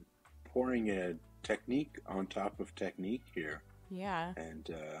 he's pouring a technique on top of technique here. Yeah.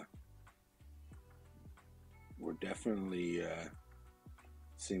 And we're definitely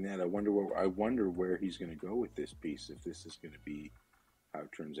seeing that. I wonder where he's going to go with this piece, if this is going to be how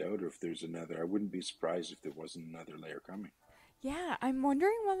it turns out, or if there's another. I wouldn't be surprised if there wasn't another layer coming. Yeah, I'm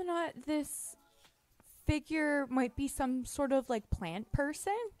wondering whether or not this figure might be some sort of like plant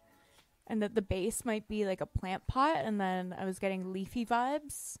person, and that the base might be like a plant pot, and then I was getting leafy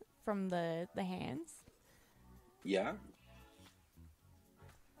vibes from the hands. Yeah.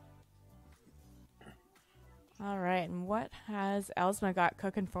 All right, and what has Elsma got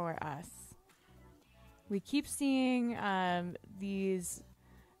cooking for us? We keep seeing these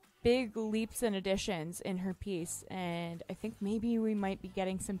big leaps and additions in her piece, and I think maybe we might be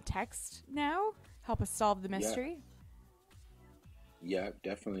getting some text now. Help us solve the mystery. Yeah, it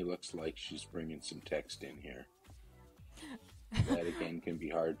definitely looks like she's bringing some text in here. That, again, can be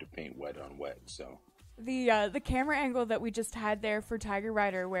hard to paint wet on wet, so... The camera angle that we just had there for Tiger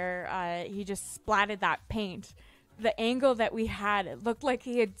Rider, where he just splatted that paint, the angle that we had, it looked like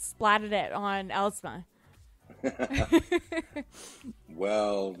he had splatted it on Elsma.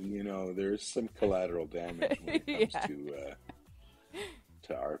 Well, there's some collateral damage when it comes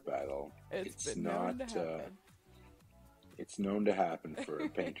to art battle. It's not. It's known to happen for a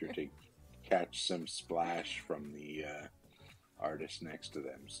painter to catch some splash from the artist next to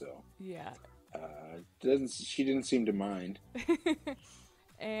them. So yeah, she didn't seem to mind.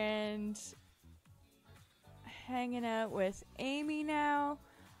 And hanging out with Amy now.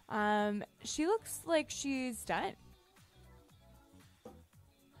 She looks like she's done.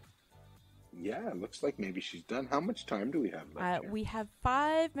 Yeah, it looks like maybe she's done. How much time do we have left here? We have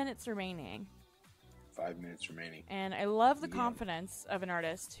 5 minutes remaining. 5 minutes remaining. And I love the confidence of an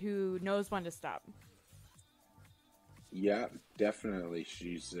artist who knows when to stop. Yeah, definitely.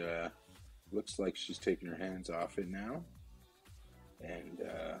 She's looks like she's taking her hands off it now. And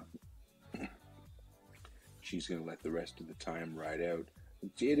she's going to let the rest of the time ride out.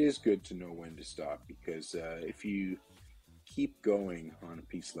 It is good to know when to stop, because if you keep going on a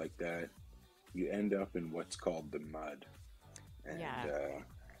piece like that, you end up in what's called the mud. And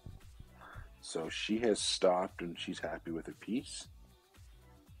so she has stopped, and she's happy with her piece.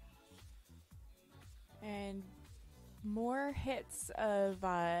 And more hits of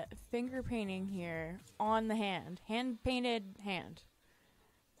finger painting here on the hand. Hand-painted hand.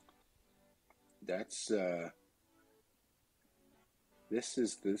 That's... This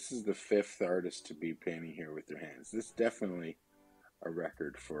is the fifth artist to be painting here with their hands. This is definitely a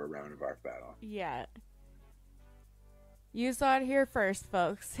record for a round of art battle. Yeah. You saw it here first,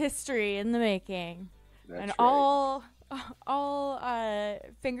 folks. History in the making. That's and right. all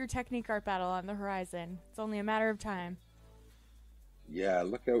finger technique art battle on the horizon. It's only a matter of time. Yeah,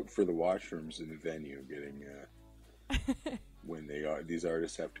 look out for the washrooms in the venue getting when these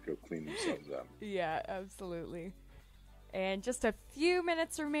artists have to go clean themselves up. Yeah, absolutely. And just a few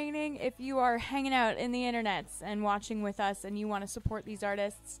minutes remaining. If you are hanging out in the internets and watching with us and you want to support these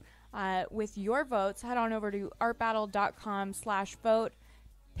artists with your votes, head on over to artbattle.com/vote.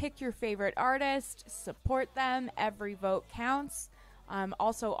 Pick your favorite artist, support them. Every vote counts.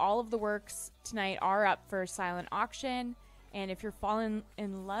 Also, all of the works tonight are up for silent auction. And if you're falling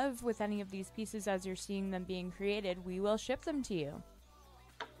in love with any of these pieces as you're seeing them being created, we will ship them to you.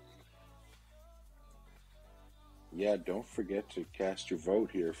 Yeah, don't forget to cast your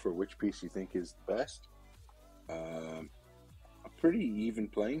vote here for which piece you think is the best. A pretty even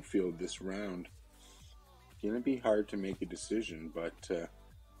playing field this round. Gonna be hard to make a decision, but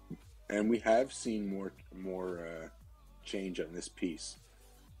and we have seen more change on this piece.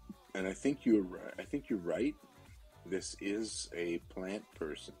 And I think you're right. This is a plant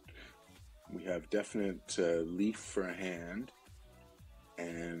person. We have definite leaf for a hand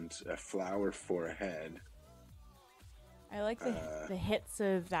and a flower for a head. I like the hits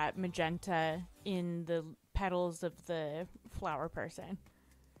of that magenta in the petals of the flower person.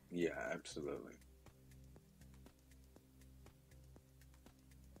 Yeah, absolutely.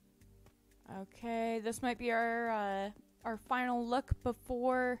 Okay, this might be our final look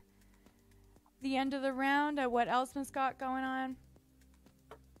before the end of the round at what Elsma's got going on.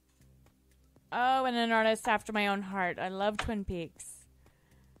 Oh, and an artist after my own heart. I love Twin Peaks.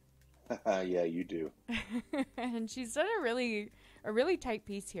 Yeah, you do. And she's done a really tight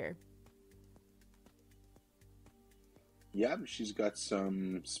piece here. Yeah, she's got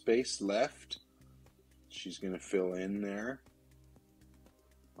some space left. She's going to fill in there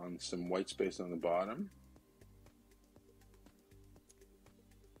on some white space on the bottom.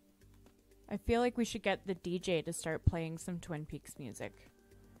 I feel like we should get the DJ to start playing some Twin Peaks music.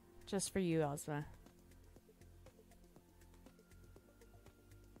 Just for you, Ozma.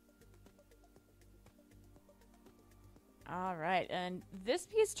 All right, and this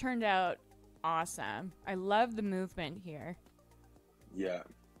piece turned out awesome. I love the movement here. Yeah.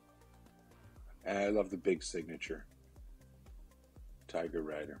 And I love the big signature. Tiger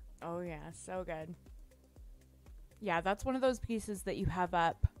Rider. Oh yeah, so good. Yeah, that's one of those pieces that you have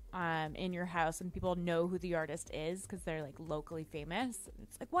up in your house and people know who the artist is because they're like locally famous.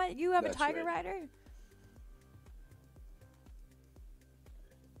 It's like, what? You have That's a Tiger right. Rider?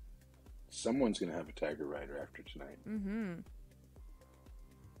 Someone's going to have a Tiger Rider after tonight. Mm-hmm.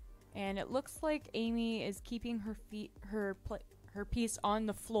 And it looks like Amy is keeping her piece on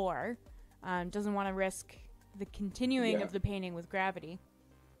the floor. Doesn't want to risk the continuing of the painting with gravity.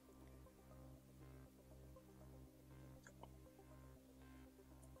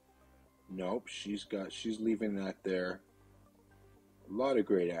 Nope, she's leaving that there. A lot of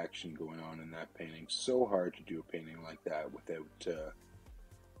great action going on in that painting. So hard to do a painting like that without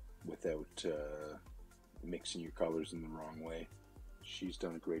mixing your colors in the wrong way. She's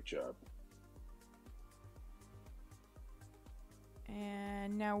done a great job.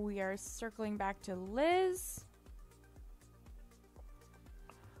 And now we are circling back to Liz.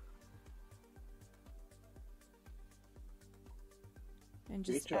 And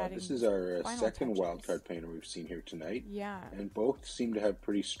Great just job. adding This is our second touches. wildcard painter we've seen here tonight. Yeah. And both seem to have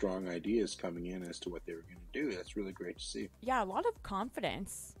pretty strong ideas coming in as to what they were going to do. That's really great to see. Yeah, a lot of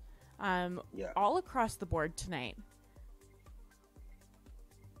confidence Yeah. all across the board tonight.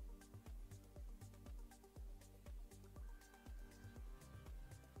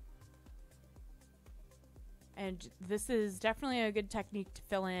 And this is definitely a good technique to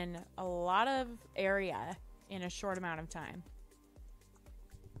fill in a lot of area in a short amount of time.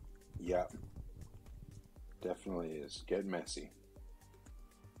 Yeah. Definitely is. Get messy.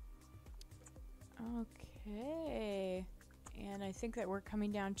 Okay. And I think that we're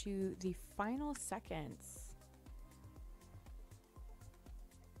coming down to the final seconds.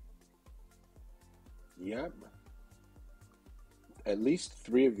 Yep. At least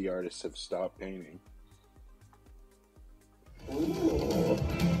 3 of the artists have stopped painting. Ooh.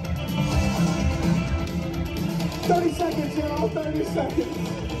 30 seconds, y'all. 30 seconds.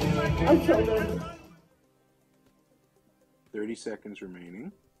 I'm so nervous. 30 seconds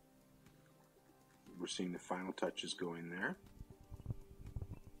remaining. We're seeing the final touches go in there.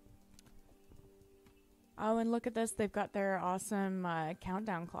 Oh, and look at this. They've got their awesome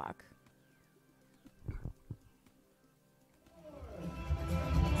countdown clock.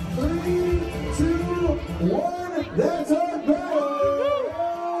 3, 2, 1. That's our battle.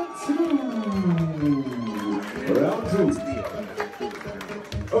 Round 2.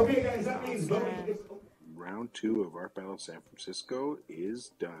 Okay, guys, that means voting is open. Round 2 of Art Battle San Francisco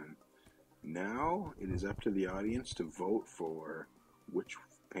is done. Now it is up to the audience to vote for which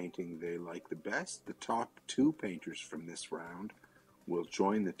painting they like the best. The top 2 painters from this round will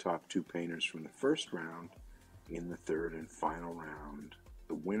join the top 2 painters from the first round in the third and final round.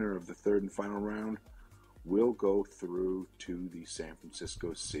 The winner of the third and final round will go through to the San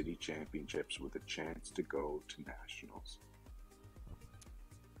Francisco City Championships with a chance to go to nationals.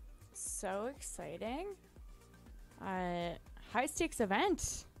 So exciting. High stakes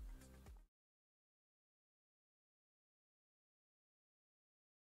event.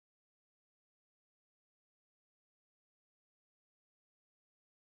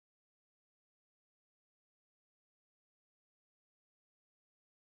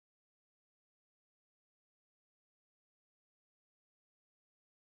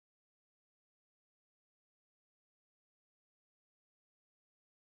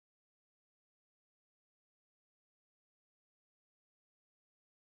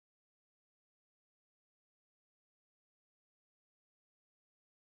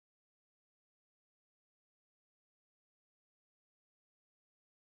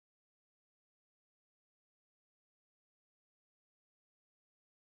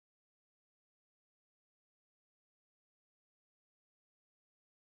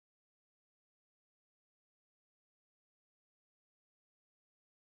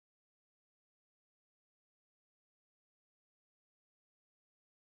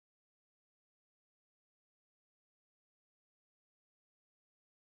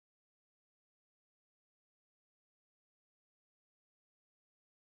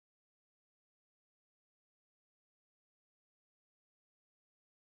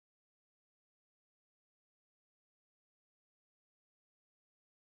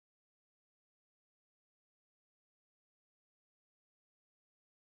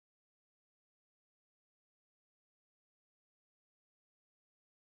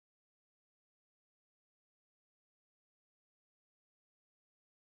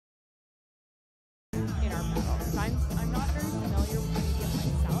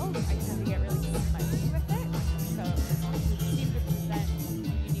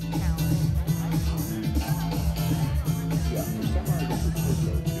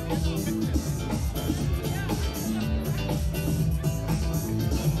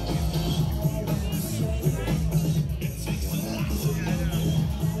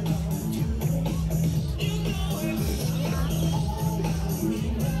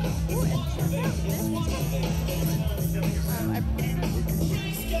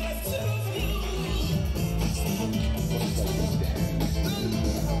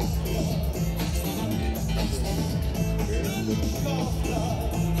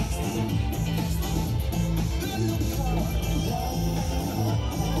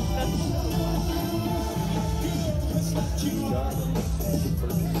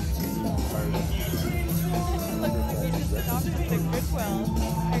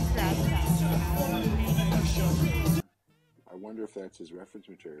 if that's his reference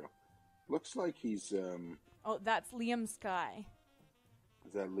material. Looks like he's, Oh, that's Liam Sky.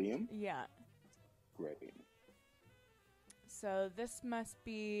 is that Liam? Yeah. Great. So this must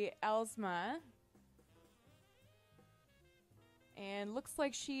be Elsma. And looks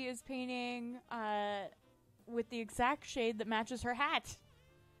like she is painting with the exact shade that matches her hat.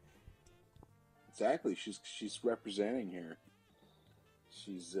 Exactly. She's representing here.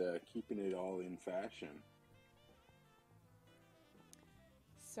 She's keeping it all in fashion.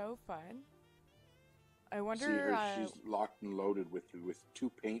 So fun. I wonder. See her, she's locked and loaded with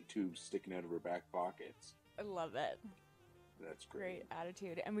 2 paint tubes sticking out of her back pockets. I love it. That's great. Great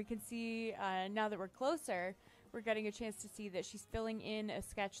attitude. And we can see, now that we're closer, we're getting a chance to see that she's filling in a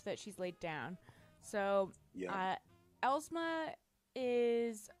sketch that she's laid down. So, Yeah. Elsma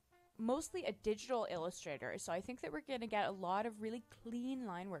is mostly a digital illustrator, so I think that we're going to get a lot of really clean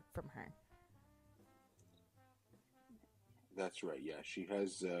line work from her. That's right. Yeah, she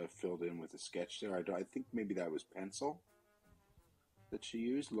has filled in with a sketch there. I think maybe that was pencil that she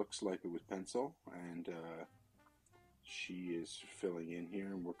used. Looks like it was pencil, and she is filling in here.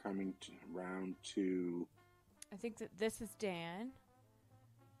 And we're coming round to. I think that this is Dan,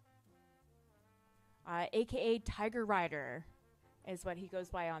 aka Tiger Rider, is what he goes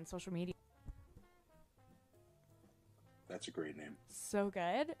by on social media. That's a great name. So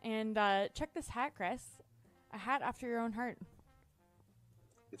good. And check this hat, Chris. A hat after your own heart.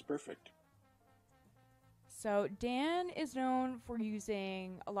 It's perfect. So Dan is known for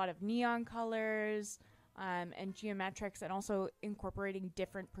using a lot of neon colors and geometrics, and also incorporating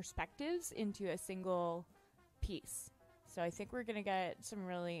different perspectives into a single piece. So I think we're going to get some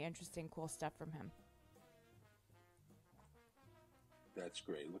really interesting, cool stuff from him. That's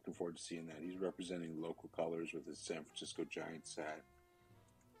great. Looking forward to seeing that. He's representing local colors with his San Francisco Giants hat.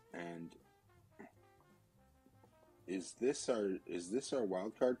 And is this our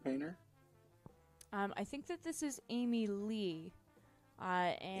wild card painter? I think that this is Amy Lee.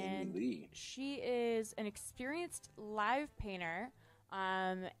 And Amy Lee. She is an experienced live painter.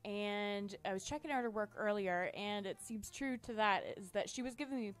 And I was checking out her work earlier, and it seems true to that, is that she was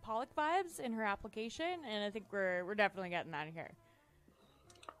giving me Pollock vibes in her application, and I think we're definitely getting that here.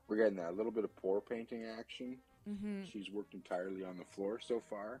 We're getting that. A little bit of pour painting action. Mm-hmm. She's worked entirely on the floor so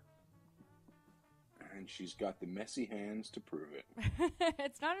far. And she's got the messy hands to prove it.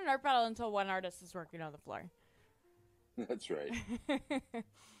 It's not an art battle until one artist is working on the floor. That's right.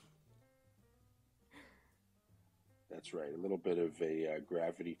 That's right. A little bit of a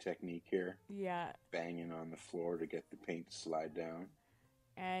gravity technique here. Yeah. Banging on the floor to get the paint to slide down.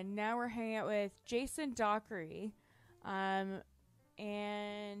 And now we're hanging out with Jason Dockery. And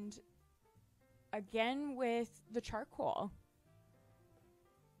again with the charcoal.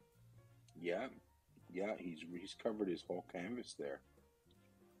 Yeah. Yeah, he's covered his whole canvas there.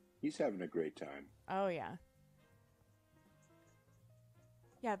 He's having a great time. Oh, yeah.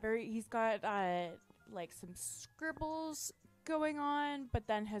 Yeah, he's got, like, some scribbles going on, but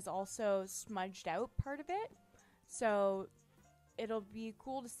then has also smudged out part of it. So it'll be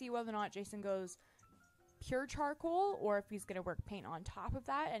cool to see whether or not Jason goes pure charcoal, or if he's going to work paint on top of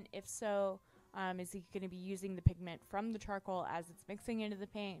that, and if so, is he going to be using the pigment from the charcoal as it's mixing into the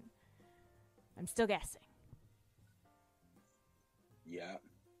paint? I'm still guessing. Yeah.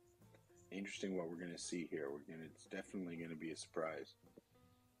 Interesting what we're going to see here. It's definitely going to be a surprise.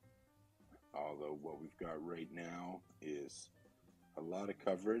 Although what we've got right now is a lot of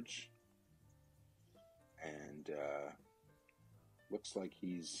coverage, and looks like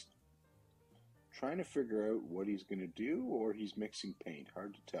he's trying to figure out what he's going to do, or he's mixing paint.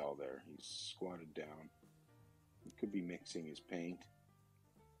 Hard to tell there. He's squatted down. He could be mixing his paint.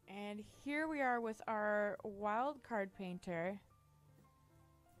 And here we are with our wild card painter.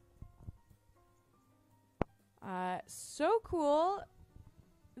 So cool.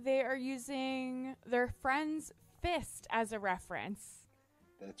 They are using their friend's fist as a reference.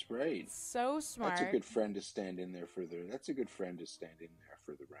 That's right. So smart. That's a good friend to stand in there for the. That's a good friend to stand in there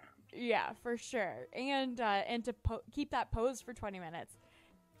for the round. Yeah, for sure. And to keep that pose for 20 minutes.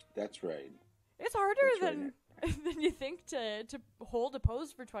 That's right. It's harder than you think to hold a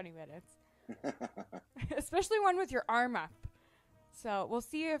pose for 20 minutes. Especially one with your arm up. So we'll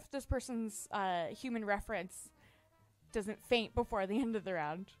see if this person's human reference doesn't faint before the end of the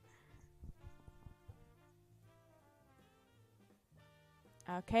round.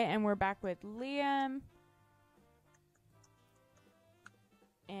 Okay, and we're back with Liam.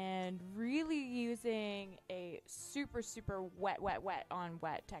 And really using a super, super wet on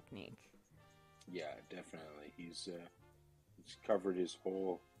wet technique. Yeah, definitely. He's covered his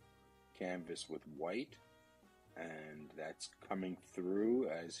whole canvas with white, and that's coming through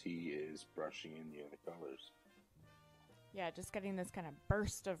as he is brushing in the other colors. Yeah, just getting this kind of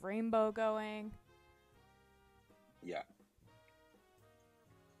burst of rainbow going. Yeah.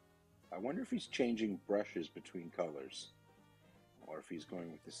 I wonder if he's changing brushes between colors, or if he's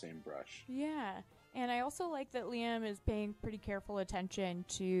going with the same brush. Yeah, and I also like that Liam is paying pretty careful attention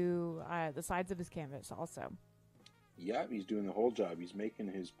to the sides of his canvas also. Yeah, he's doing the whole job. He's making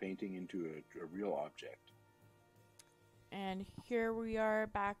his painting into a real object. And here we are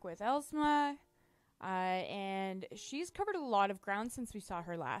back with Elsma, and she's covered a lot of ground since we saw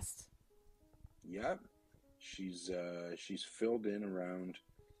her last. Yeah, she's filled in around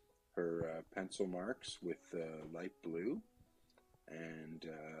her pencil marks with light blue, and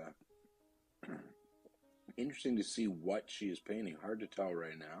interesting to see what she is painting. Hard to tell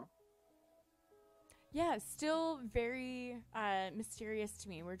right now. Yeah, still very mysterious to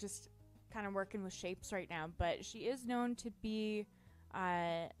me. We're just kind of working with shapes right now, but she is known to be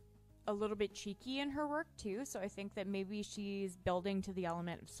a little bit cheeky in her work too, so I think that maybe she's building to the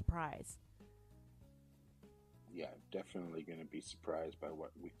element of surprise. Yeah, definitely going to be surprised by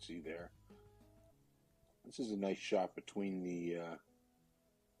what we see there. This is a nice shot between the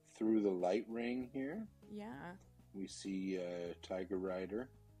through the light ring here. Yeah. We see Tiger Rider.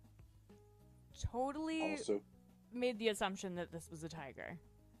 Totally Also made the assumption that this was a tiger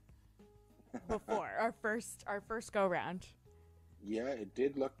before our first go round. Yeah, it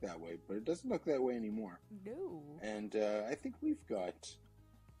did look that way, but it doesn't look that way anymore. No. And I think we've got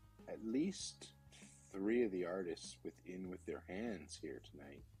at least 3 of the artists with their hands here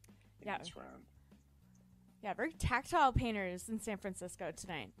tonight in this round. Yeah, very tactile painters in San Francisco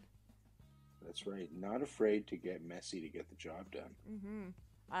tonight. That's right. Not afraid to get messy to get the job done. Mm-hmm.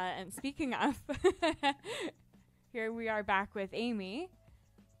 And speaking of, here we are back with Amy.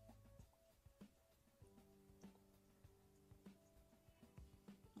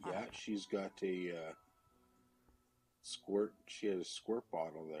 Yeah, she's got a squirt. She has a squirt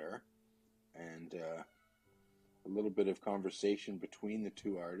bottle there, and a little bit of conversation between the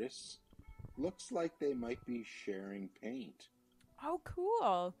two artists. Looks like they might be sharing paint. Oh,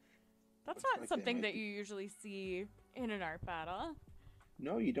 cool! That's Looks not like something that you usually see in an art battle.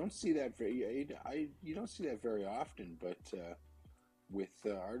 No, you don't see that you don't see that very often. But with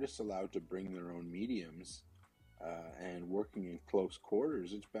artists allowed to bring their own mediums and working in close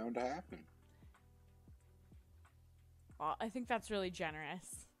quarters, it's bound to happen. Well, I think that's really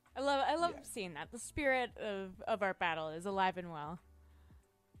generous. I love seeing that. The spirit of art battle is alive and well.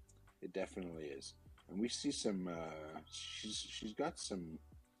 It definitely is, and we see some. She's got some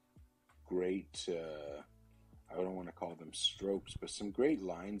great. I don't want to call them strokes, but some great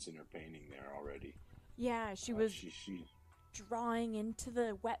lines in her painting there already. Yeah, she was she drawing into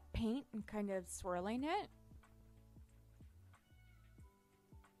the wet paint and kind of swirling it.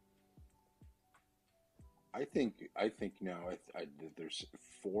 I think now there's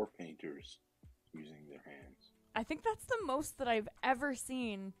 4 painters using their hands. I think that's the most that I've ever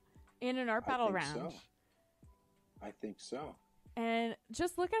seen in an art battle round. I think so. And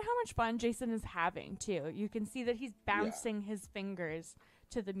just look at how much fun Jason is having, too. You can see that he's bouncing his fingers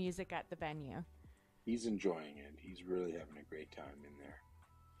to the music at the venue. He's enjoying it. He's really having a great time in there.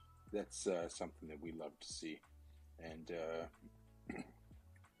 That's something that we love to see. And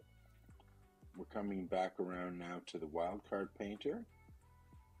we're coming back around now to the wildcard painter.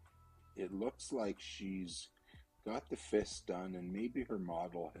 It looks like she's got the fist done, and maybe her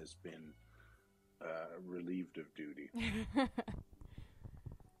model has been relieved of duty.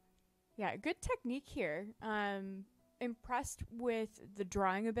 Yeah, good technique here. Impressed with the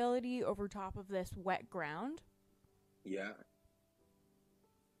drawing ability over top of this wet ground. Yeah.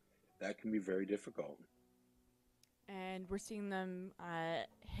 That can be very difficult. And we're seeing them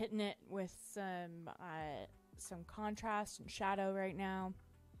hitting it with some contrast and shadow right now.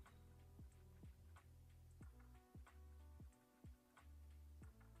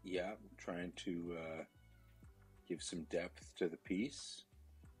 Yeah, trying to give some depth to the piece.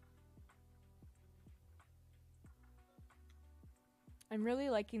 I'm really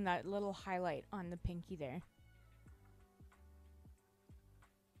liking that little highlight on the pinky there.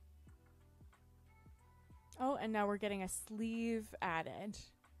 Oh, and now we're getting a sleeve added.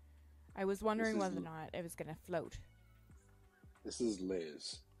 I was wondering whether or not it was going to float. This is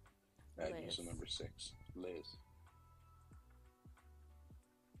Liz. At Liz. user number 6. Liz.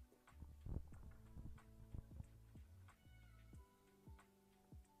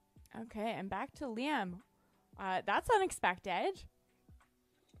 Okay, and back to Liam. That's unexpected.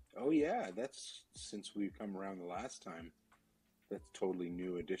 Oh yeah, that's since we've come around the last time. That's a totally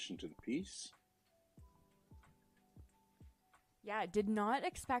new addition to the piece. Yeah, did not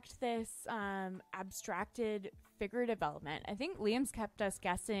expect this abstracted figure development. I think Liam's kept us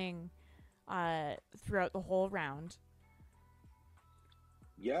guessing throughout the whole round.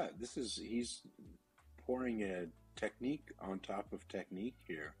 Yeah, he's pouring a technique on top of technique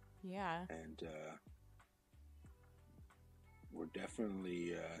here. Yeah. And we're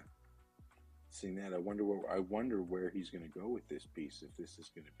definitely seeing that. I wonder where he's going to go with this piece, if this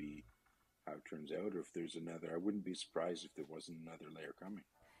is going to be how it turns out, or if there's another. I wouldn't be surprised if there wasn't another layer coming.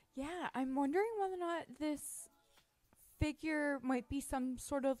 Yeah, I'm wondering whether or not this figure might be some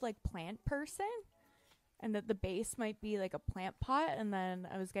sort of like plant person, and that the base might be like a plant pot, and then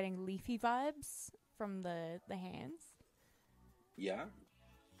I was getting leafy vibes from the hands. Yeah.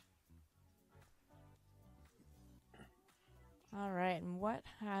 All right, and what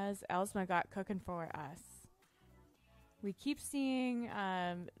has Elsma got cooking for us? We keep seeing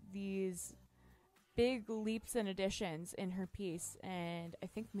these big leaps and additions in her piece, and I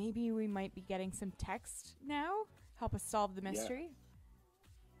think maybe we might be getting some text now. Help us solve the mystery.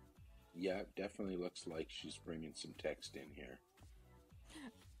 Yeah, it definitely looks like she's bringing some text in here.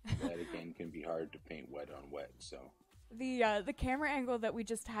 That, again, can be hard to paint wet on wet, so... The camera angle that we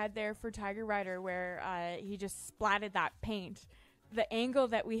just had there for Tiger Rider, where he just splatted that paint, the angle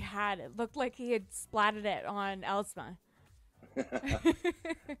that we had, it looked like he had splatted it on Elsma.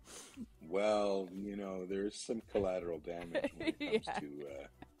 Well, there's some collateral damage when it comes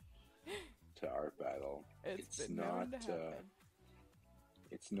to art battle. It's not.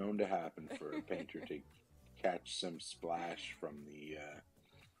 It's known to happen for a painter to catch some splash from the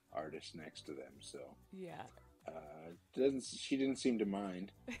artist next to them. So yeah, she didn't seem to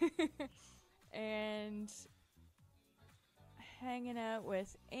mind. And hanging out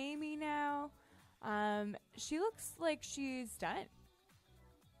with Amy now. She looks like she's done.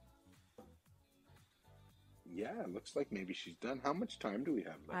 Yeah, it looks like maybe she's done. How much time do we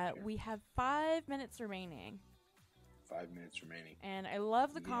have left here? We have 5 minutes remaining. 5 minutes remaining. And I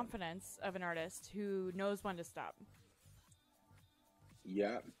love the confidence of an artist who knows when to stop.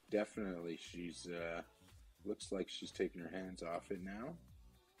 Yeah, definitely. She's looks like she's taking her hands off it now.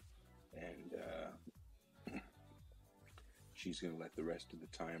 And she's going to let the rest of the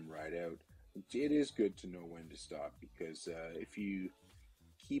time ride out. It is good to know when to stop, because if you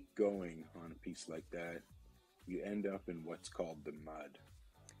keep going on a piece like that, you end up in what's called the mud.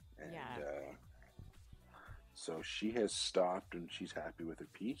 And so she has stopped, and she's happy with her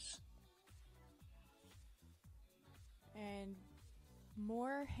piece. And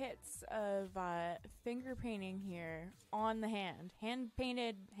more hits of finger painting here on the hand.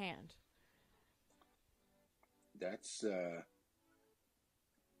 Hand-painted hand. That's...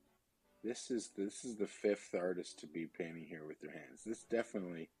 This is the fifth artist to be painting here with their hands. This is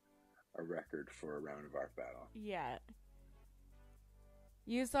definitely a record for a round of art battle. Yeah.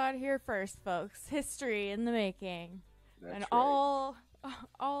 You saw it here first, folks. History in the making. That's and right.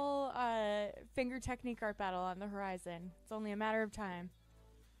 all finger technique art battle on the horizon. It's only a matter of time.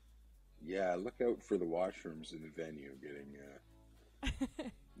 Yeah, look out for the washrooms in the venue getting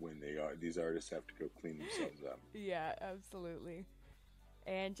when these artists have to go clean themselves up. Yeah, absolutely.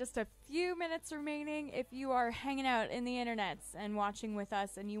 And just a few minutes remaining. If you are hanging out in the internets and watching with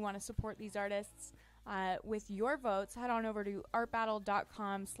us and you want to support these artists with your votes, head on over to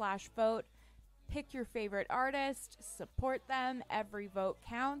artbattle.com/vote. Pick your favorite artist, support them. Every vote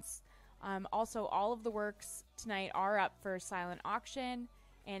counts. Also, all of the works tonight are up for silent auction.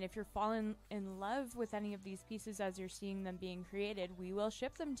 And if you're falling in love with any of these pieces as you're seeing them being created, we will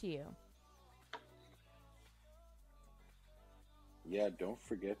ship them to you. Yeah, don't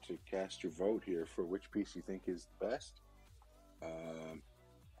forget to cast your vote here for which piece you think is the best. A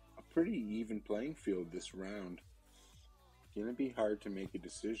pretty even playing field this round. Gonna be hard to make a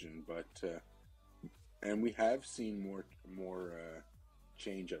decision, but and we have seen more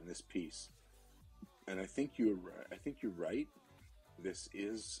change on this piece. And I think you're right. This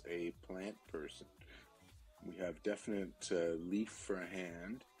is a plant person. We have definite leaf for a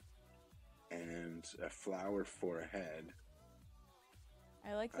hand and a flower for a head.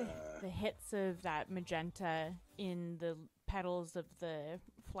 I like the hits of that magenta in the petals of the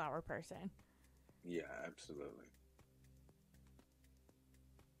flower person. Yeah, absolutely.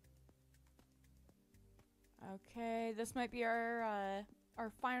 Okay, this might be our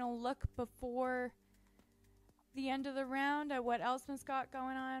final look before the end of the round at what Elsman's got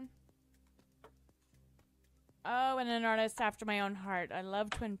going on. Oh, and an artist after my own heart. I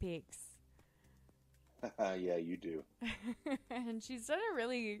love Twin Peaks. Yeah, you do. And she's done a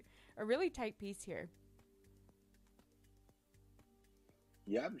really tight piece here.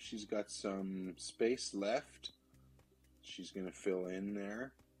 Yeah, she's got some space left She's going to fill in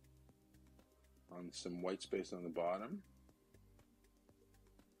there on some white space on the bottom.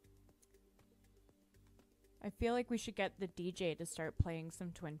 I feel like we should get the DJ to start playing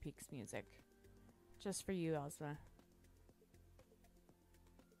some Twin Peaks music. Just for you, Elsa.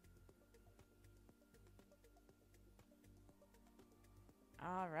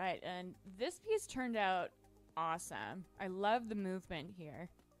 All right, and this piece turned out awesome. I love the movement here.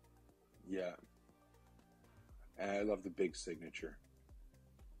 Yeah. And I love the big signature.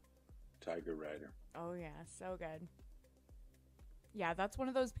 Tiger Rider. Oh yeah, so good. Yeah, that's one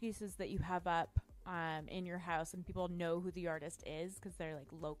of those pieces that you have up in your house and people know who the artist is because they're like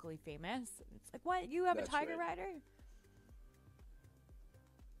locally famous. It's like, what? You have That's a Tiger right. Rider?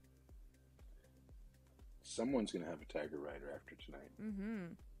 Someone's going to have a Tiger Rider after tonight.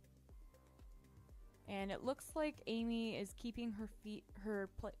 Mm-hmm. And it looks like Amy is keeping her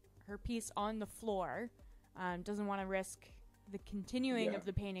piece on the floor. Doesn't want to risk the continuing of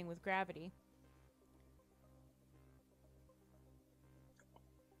the painting with gravity.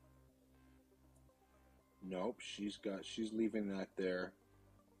 Nope, she's leaving that there.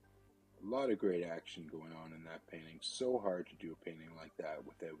 A lot of great action going on in that painting. So hard to do a painting like that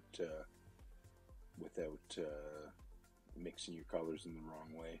without mixing your colors in the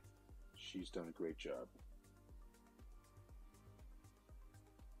wrong way. She's done a great job.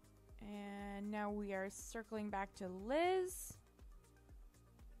 And now we are circling back to Liz.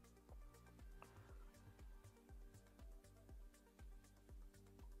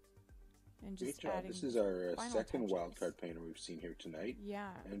 And just great job. This is our second wildcard painter we've seen here tonight.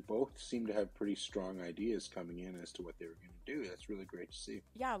 Yeah. And both seem to have pretty strong ideas coming in as to what they were going to do. That's really great to see.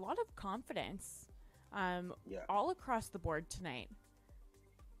 Yeah, a lot of confidence all across the board tonight.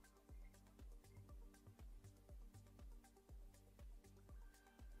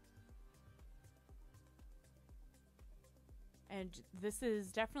 And this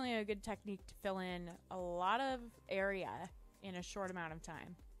is definitely a good technique to fill in a lot of area in a short amount of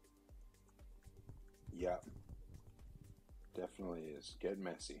time. Yeah. Definitely is. Get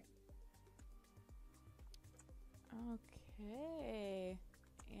messy. Okay.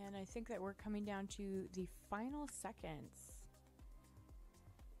 And I think that we're coming down to the final seconds.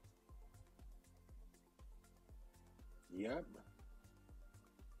 Yep.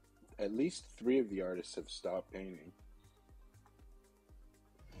 At least 3 of the artists have stopped painting.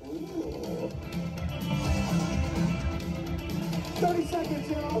 Ooh. 30 seconds,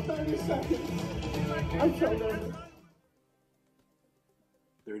 y'all. 30 seconds. I'm so nervous.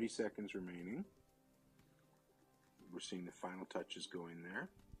 30 seconds remaining. We're seeing the final touches go in there.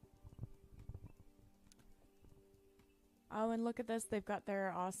 Oh, and look at this. They've got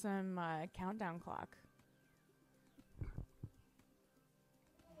their awesome countdown clock.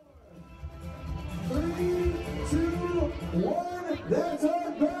 3, 2, 1. That's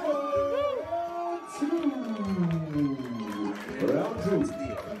our battle. Round 2.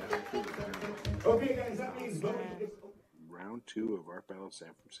 Okay, guys, that means voting. Round 2 of Art Battle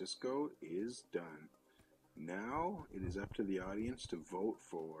San Francisco is done. Now it is up to the audience to vote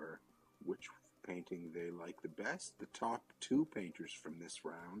for which painting they like the best. The top 2 painters from this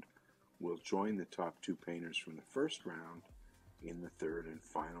round will join the top 2 painters from the first round in the third and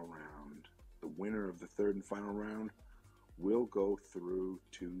final round. The winner of the third and final round will go through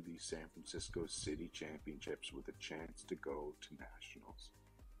to the San Francisco City Championships with a chance to go to nationals.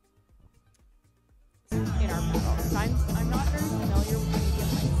 In our battle. So I'm not very familiar with the medium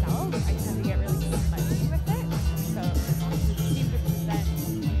myself. I tend to get really spicy with it. So as long as it seems to present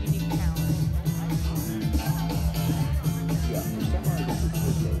unique challenge. Yeah, for some artists it's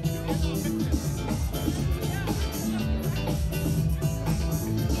good though.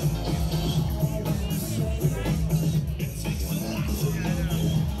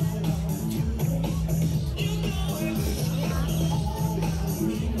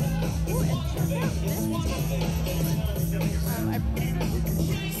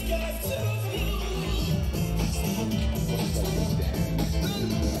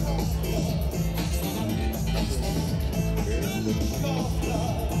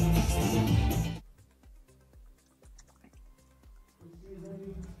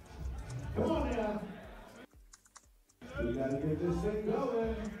 Come on now. We gotta get this thing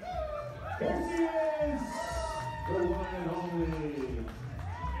going. Here she is, the one and only.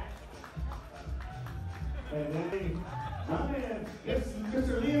 And then, come in. It's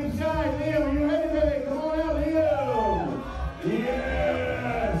Mr. Liam Shine. Liam, are you ready, baby? Come on out, Liam.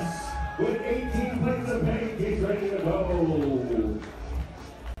 Yes. With 18 plates of paint, he's ready to go.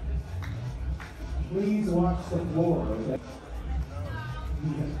 Please watch the floor, okay?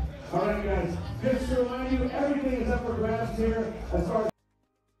 All right, guys. Just to remind you, everything is up for grabs. As far as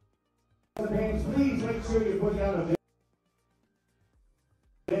the paintings, please make sure you put down a bid.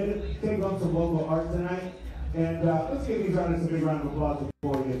 Take on some local art tonight. And let's give these artists a big round of applause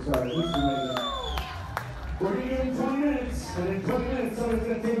before we get started. This is amazing. We're going to give them 20 minutes, and in 20 minutes, somebody's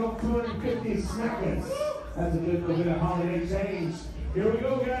going to take home 250 smackers. That's a good little bit of holiday change. Here we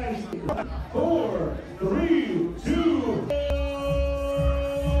go, guys. 4, 3, 2.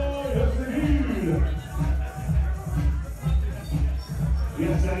 Yes, indeed.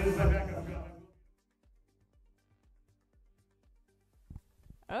 Yes, that is my backup.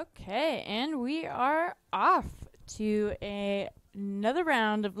 Okay, and we are off to another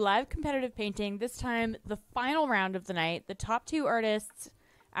round of live competitive painting. This time, the final round of the night. The top 2 artists,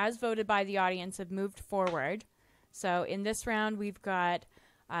 as voted by the audience, have moved forward. So in this round, we've got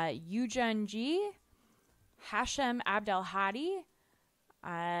Yujun Ji, Hashem Abdelhadi.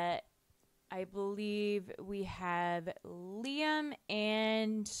 I believe we have Liam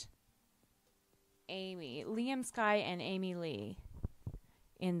and Amy. Liam Sky and Amy Lee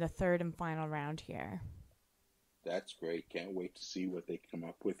in the third and final round here. That's great. Can't wait to see what they come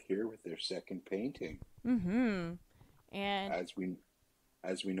up with here with their second painting. Mm-hmm. And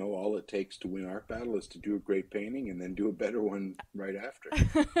as we know, all it takes to win art battle is to do a great painting and then do a better one right after.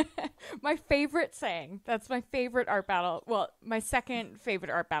 My favorite saying. That's my favorite art battle. Well, my second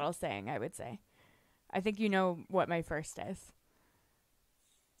favorite art battle saying, I would say. I think you know what my first is.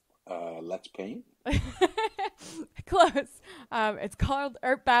 Let's paint. Close. It's called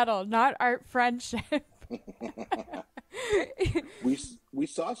art battle, not art friendship. we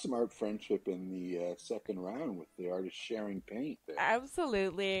saw some art friendship in the second round with the artists sharing paint there.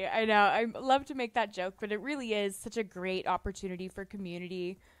 Absolutely. I know. I love to make that joke, but it really is such a great opportunity for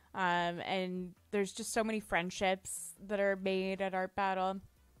community. And there's just so many friendships that are made at art battle.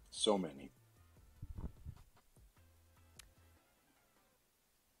 So many.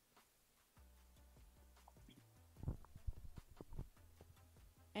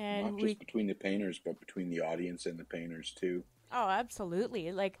 And not just between the painters, but between the audience and the painters too. Oh,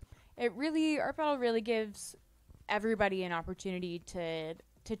 absolutely. Like, art battle really gives everybody an opportunity to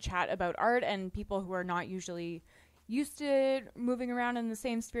chat about art, and people who are not usually used to moving around in the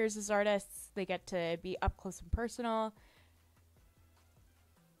same spheres as artists, they get to be up close and personal.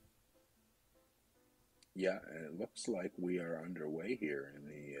 Yeah, and it looks like we are underway here in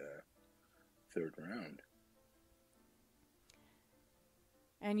the third round.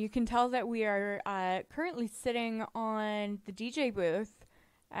 And you can tell that we are currently sitting on the DJ booth,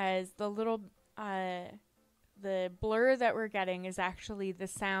 as the little, the blur that we're getting is actually the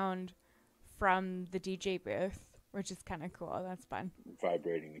sound from the DJ booth, which is kind of cool. That's fun.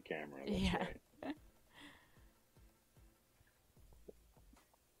 Vibrating the camera. That's yeah. Right.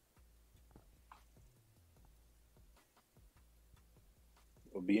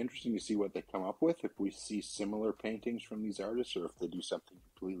 It'll be interesting to see what they come up with, if we see similar paintings from these artists or if they do something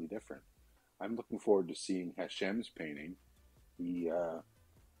completely different. I'm looking forward to seeing Hashem's painting. He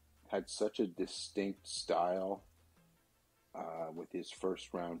had such a distinct style with his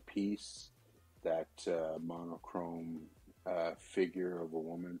first round piece, that monochrome figure of a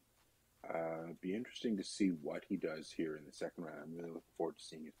woman. It'd be interesting to see what he does here in the second round. I'm really looking forward to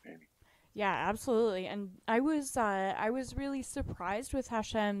seeing his painting. Yeah, absolutely. And I was really surprised with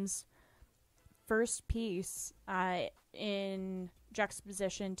Hashem's first piece in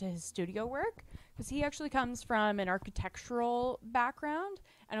juxtaposition to his studio work, because he actually comes from an architectural background,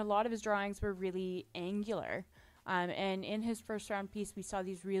 and a lot of his drawings were really angular. And in his first round piece, we saw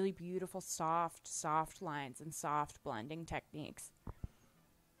these really beautiful soft lines and soft blending techniques.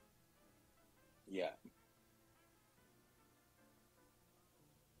 Yeah.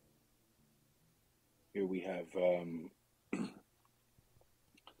 Here we have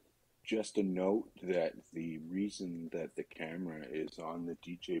just a note that the reason that the camera is on the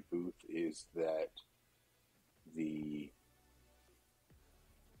DJ booth is that the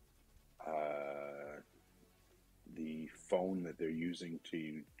phone that they're using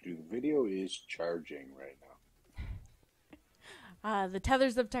to do the video is charging right now. The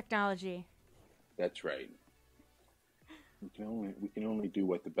tethers of technology. That's right. We can only do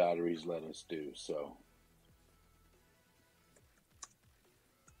what the batteries let us do, so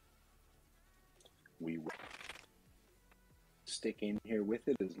we will stick in here with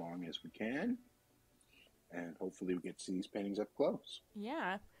it as long as we can, and hopefully we get to see these paintings up close.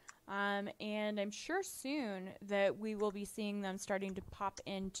 Yeah. And I'm sure soon that we will be seeing them starting to pop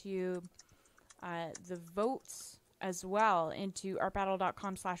into the votes as well, into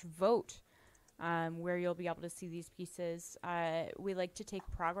artbattle.com/vote. Where you'll be able to see these pieces. We like to take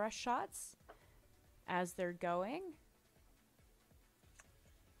progress shots as they're going.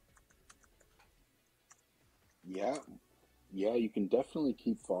 Yeah, yeah, you can definitely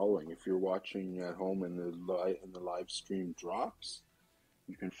keep following if you're watching at home and the live stream drops.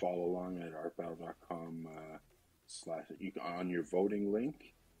 You can follow along at artbattle.com slash on your voting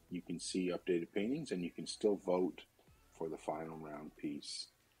link. You can see updated paintings, and you can still vote for the final round piece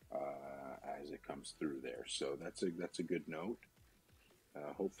as it comes through there. So that's a good note.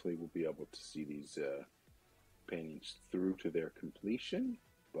 Hopefully, we'll be able to see these paintings through to their completion.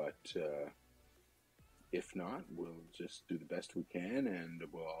 But if not, we'll just do the best we can, and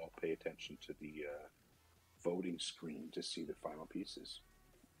we'll all pay attention to the voting screen to see the final pieces.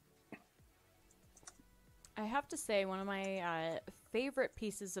 I have to say, one of my favorite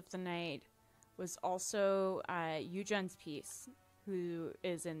pieces of the night was also Eugen's piece, who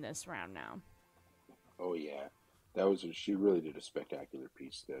is in this round now. Oh yeah, she really did a spectacular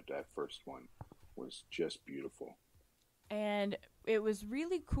piece. That first one was just beautiful, and it was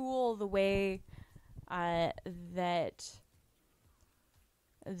really cool the way that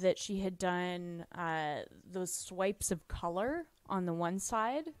she had done those swipes of color on the one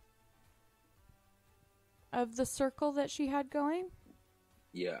side of the circle that she had going.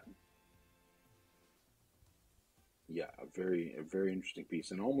 Yeah, a very interesting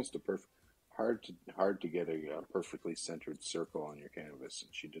piece, and almost a perfect. Hard to get a perfectly centered circle on your canvas, and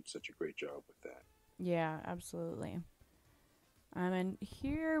she did such a great job with that. Yeah, absolutely. And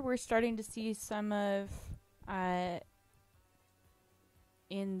here we're starting to see some of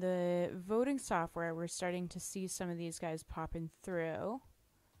in the voting software, we're starting to see some of these guys popping through.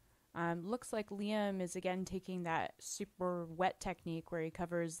 Looks like Liam is again taking that super wet technique where he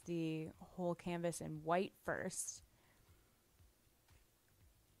covers the whole canvas in white first.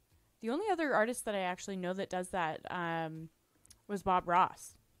 The only other artist that I actually know that does that was Bob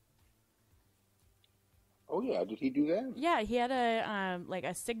Ross. Oh yeah, did he do that? Yeah, he had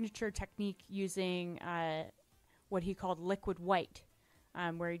a signature technique using what he called liquid white,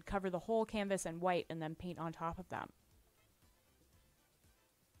 where he'd cover the whole canvas in white and then paint on top of them.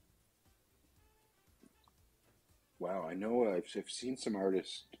 Wow, I know I've seen some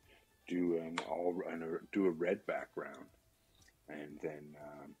artists do do a red background and then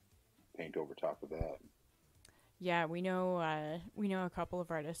paint over top of that. Yeah, we know a couple of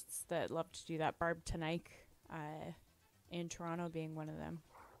artists that love to do that. Barb Tanike in Toronto being one of them.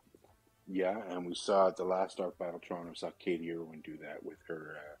 Yeah, and we saw at the last Art Battle Toronto, saw Katie Irwin do that with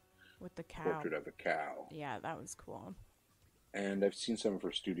her with the cow. Portrait of a Cow. Yeah, that was cool. And I've seen some of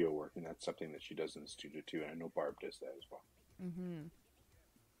her studio work, and that's something that she does in the studio too. And I know Barb does that as well. Mm-hmm.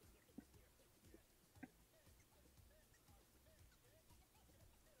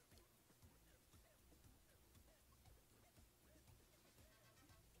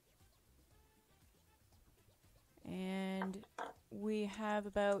 And we have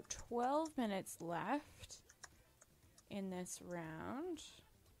about 12 minutes left in this round.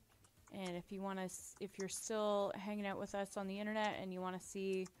 And if you want to, if you're still hanging out with us on the internet and you want to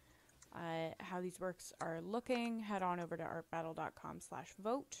see how these works are looking, head on over to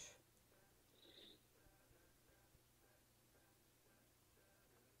artbattle.com/vote.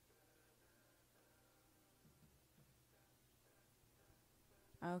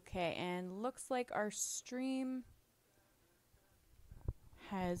 Okay, and looks like our stream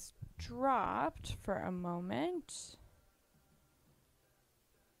has dropped for a moment.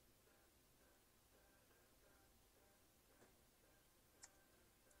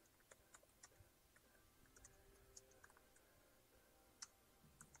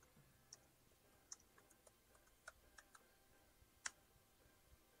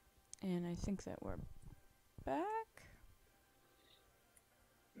 And I think that we're back.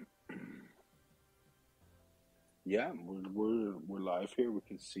 Yeah, we're live here. We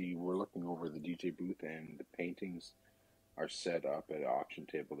can see we're looking over the DJ booth, and the paintings are set up at an auction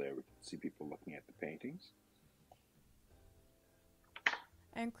table there. We can see people looking at the paintings.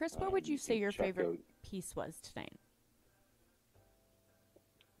 And Chris, what would you say your favorite piece was tonight?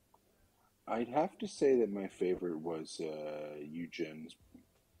 I'd have to say that my favorite was Eugen's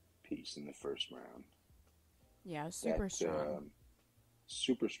piece in the first round. Yeah, super strong.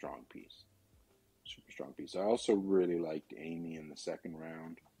 Super strong piece. Super strong piece. I also really liked Amy in the second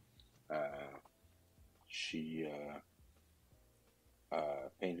round. She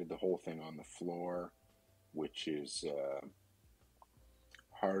painted the whole thing on the floor, which is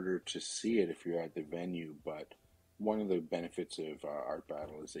harder to see it if you're at the venue, but one of the benefits of Art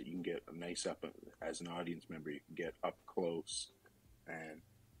Battle is that you can get a nice up, as an audience member, you can get up close and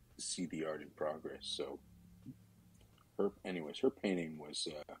see the art in progress. So her painting was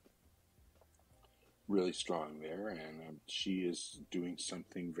really strong there, and she is doing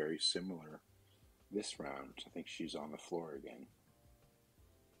something very similar this round. I think she's on the floor again.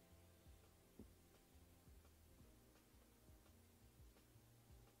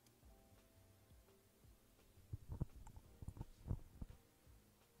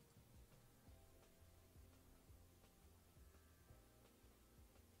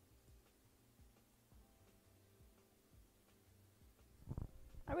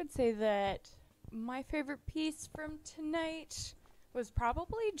 I would say that my favorite piece from tonight was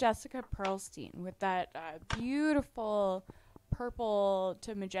probably Jessica Pearlstein with that beautiful purple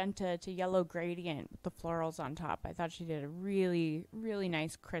to magenta to yellow gradient with the florals on top. I thought she did a really, really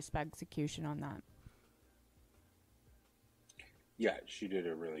nice crisp execution on that. Yeah, she did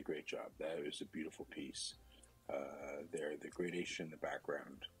a really great job. That was a beautiful piece. There, the gradation in the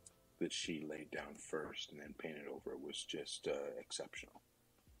background that she laid down first and then painted over was just exceptional.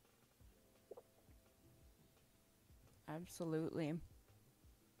 Absolutely.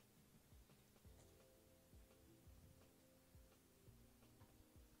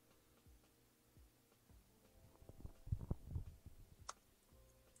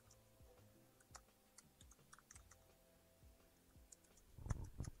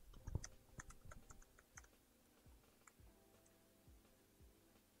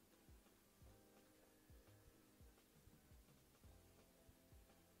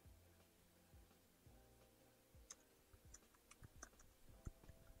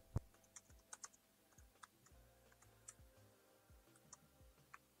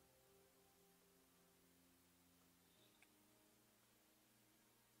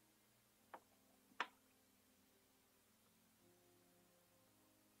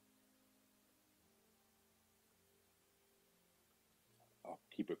 I'll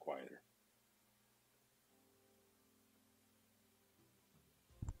keep it quieter.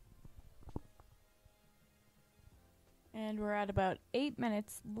 And we're at about 8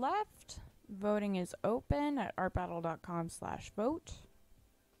 minutes left. Voting is open at artbattle.com/vote.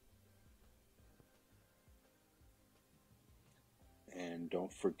 And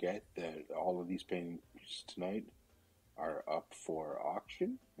don't forget that all of these paintings tonight are up for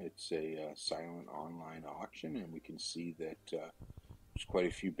auction. It's a silent online auction, and we can see that there's quite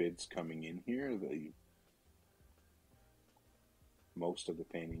a few bids coming in here. Most of the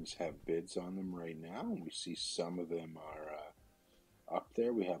paintings have bids on them right now, and we see some of them are up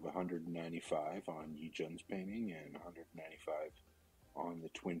there. We have 195 on Yi Jun's painting and 195 on the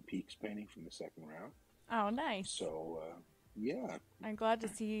Twin Peaks painting from the second round. Oh, nice. So, yeah. I'm glad to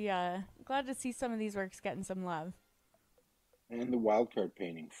see some of these works getting some love. And the wildcard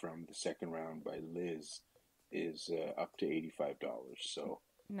painting from the second round by Liz is up to $85. So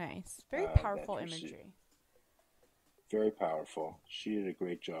nice. Very powerful imagery. Very powerful. She did a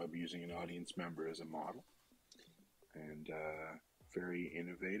great job using an audience member as a model. And very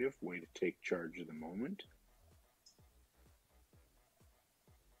innovative way to take charge of the moment.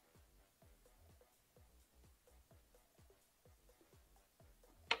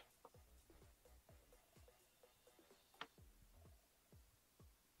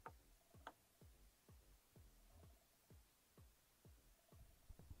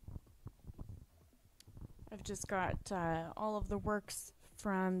 I've just got all of the works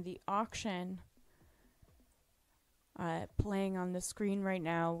from the auction playing on the screen right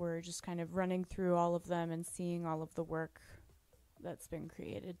now. We're just kind of running through all of them and seeing all of the work that's been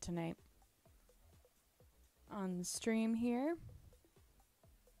created tonight on the stream here.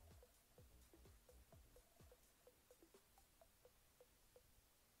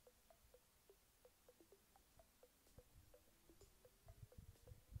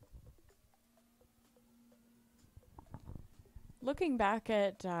 Looking back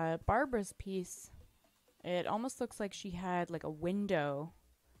at Barbara's piece, it almost looks like she had like a window.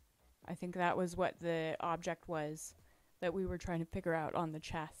 I think that was what the object was that we were trying to figure out on the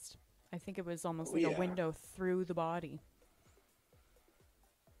chest. I think it was almost like a window through the body.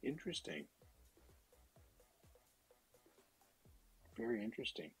 Interesting. Very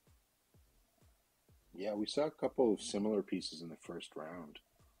interesting. Yeah, we saw a couple of similar pieces in the first round.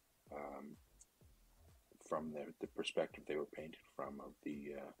 From the perspective they were painted from, of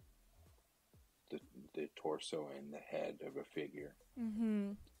the torso and the head of a figure.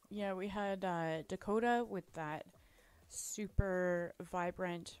 Mm-hmm. Yeah, we had Dakota with that super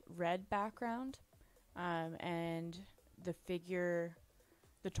vibrant red background, and the figure,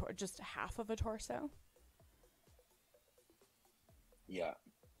 just half of a torso. Yeah.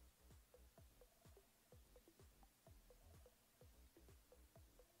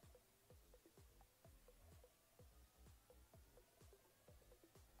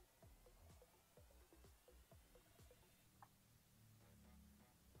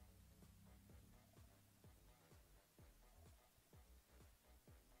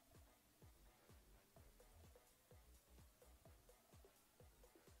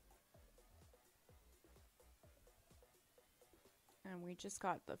 And we just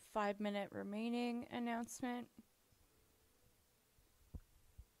got the 5-minute remaining announcement.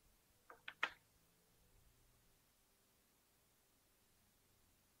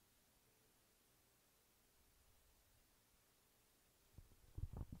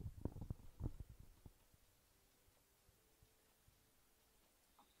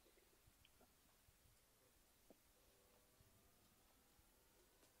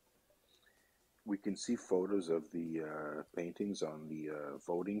 We can see photos of the paintings on the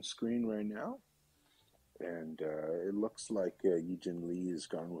voting screen right now. And it looks like Yijin Lee has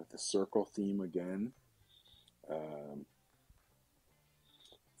gone with the circle theme again.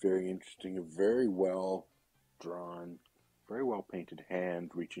 Very interesting, a very well drawn, very well painted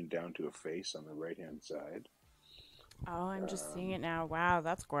hand reaching down to a face on the right hand side. Oh, I'm just seeing it now. Wow,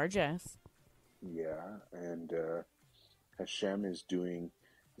 that's gorgeous. Yeah, and Hashem is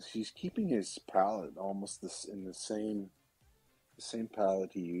he's keeping his palette almost in the same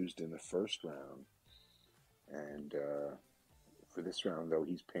palette he used in the first round. And for this round, though,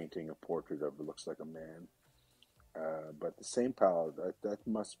 he's painting a portrait of what looks like a man. But the same palette, that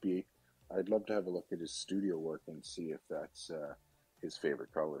must be. I'd love to have a look at his studio work and see if that's his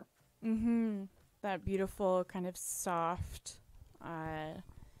favorite color. Mm-hmm. That beautiful kind of soft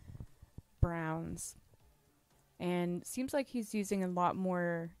browns. And seems like he's using a lot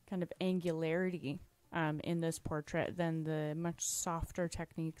more kind of angularity in this portrait than the much softer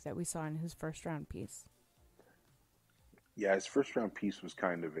technique that we saw in his first round piece. Yeah, his first round piece was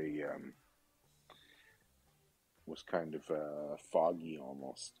kind of foggy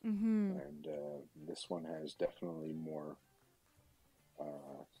almost, and this one has definitely more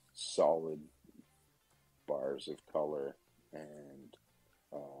solid bars of color, and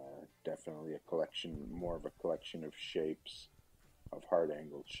definitely more of a collection of shapes, of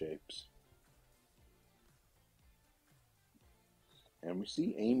hard-angled shapes. And we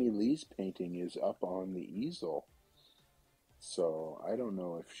see Amy Lee's painting is up on the easel, so I don't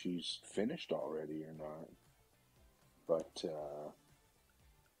know if she's finished already or not. But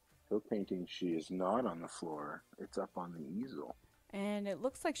her painting, she is not on the floor. It's up on the easel. And it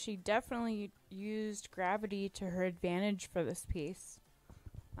looks like she definitely used gravity to her advantage for this piece.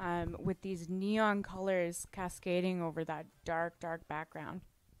 With these neon colors cascading over that dark, dark background.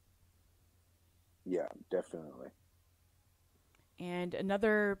 Yeah, definitely. And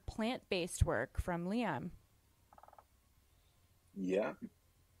another plant-based work from Liam. Yeah.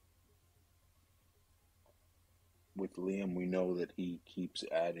 With Liam, we know that he keeps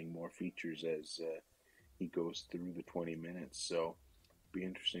adding more features as he goes through the 20 minutes. So it'll be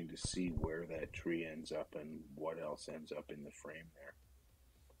interesting to see where that tree ends up and what else ends up in the frame there.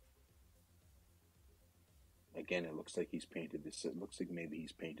 Again, it looks like he's painted this. It looks like maybe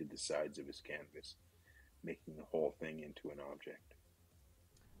he's painted the sides of his canvas, making the whole thing into an object.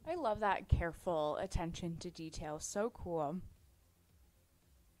 I love that careful attention to detail. So cool.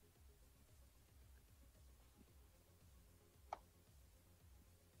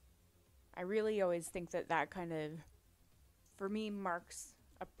 I really always think that kind of, for me, marks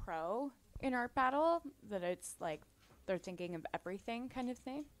a pro in art battle, that it's like they're thinking of everything kind of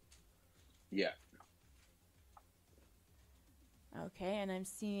thing. Yeah. Okay, and I'm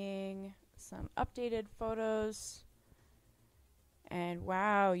seeing some updated photos. And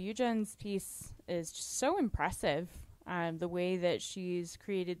wow, Eugen's piece is just so impressive. The way that she's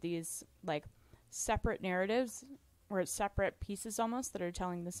created these like separate narratives, or it's separate pieces almost that are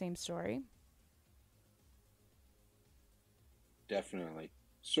telling the same story. Definitely.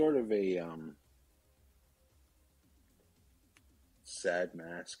 Sort of a sad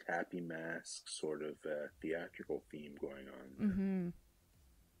mask, happy mask, sort of theatrical theme going on there. Mm-hmm.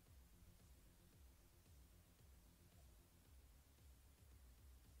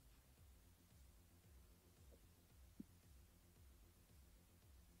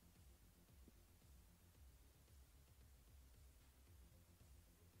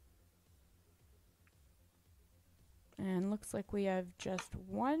 And looks like we have just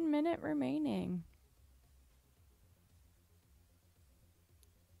 1 minute remaining.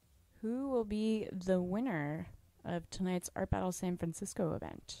 Who will be the winner of tonight's Art Battle San Francisco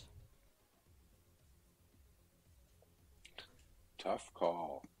event? Tough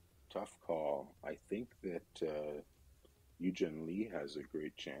call. Tough call. I think that Eugen Lee has a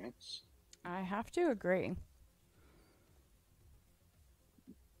great chance. I have to agree.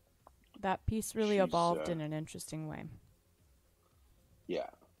 That piece really evolved in an interesting way. Yeah.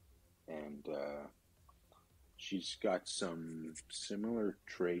 And she's got some similar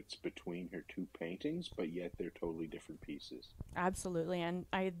traits between her two paintings, but yet they're totally different pieces. Absolutely. And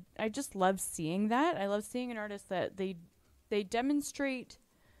I just love seeing that. I love seeing an artist that they they demonstrate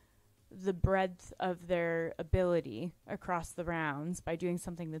the breadth of their ability across the rounds by doing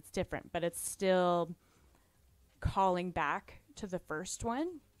something that's different, but it's still calling back to the first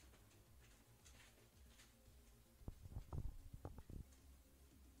one.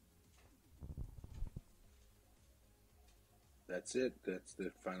 That's it. That's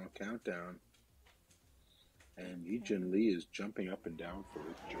the final countdown. And Yijin Lee is jumping up and down for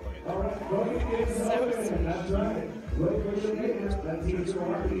his joy. All right, go ahead and get started. That's right. Look for your neighbors. That's easy to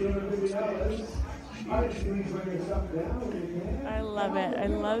work. $250. All right, please bring yourself down if you can. I love it. I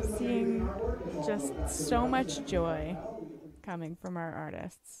love seeing just so much joy coming from our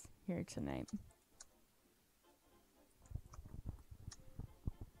artists here tonight.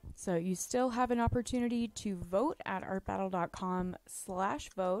 So you still have an opportunity to vote at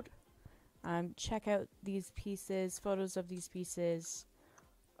artbattle.com/vote. Check out these pieces, photos of these pieces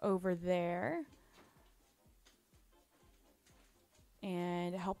over there.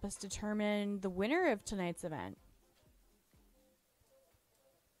 And help us determine the winner of tonight's event.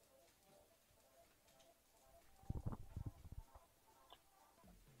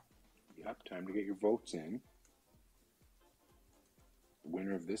 Yep, time to get your votes in. The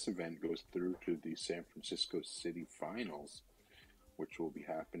winner of this event goes through to the San Francisco City Finals, which will be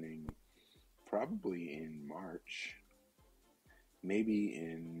happening probably in March, maybe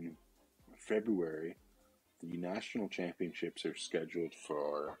in February. The national championships are scheduled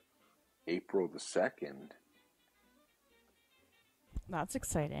for April the 2nd. That's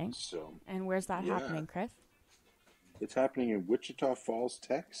exciting. So, And where's that happening, Chris? It's happening in Wichita Falls,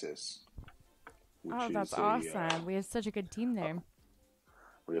 Texas. Oh, that's awesome. We have such a good team there.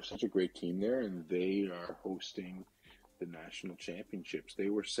 We have such a great team there, and they are hosting the national championships. They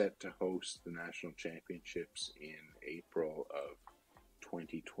were set to host the national championships in April of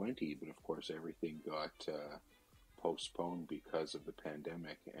 2020, but of course everything got postponed because of the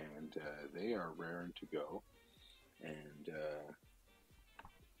pandemic, and they are raring to go, and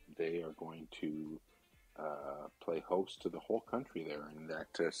they are going to play host to the whole country there in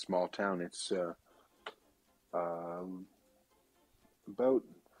that small town. It's about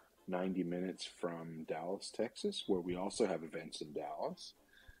 90 minutes from Dallas, Texas, where we also have events in Dallas.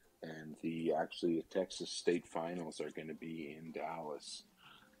 And the Texas State Finals are going to be in Dallas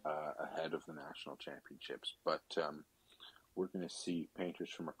ahead of the national championships. But we're going to see painters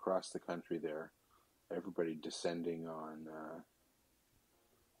from across the country there. Everybody descending on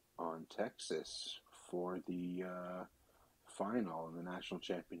Texas for the final, and the national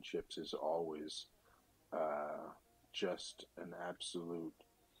championships is always just an absolute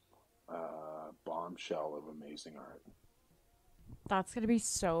bombshell of amazing art. That's going to be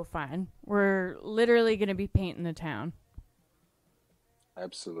so fun. We're literally going to be painting the town.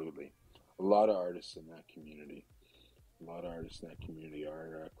 Absolutely. A lot of artists in that community.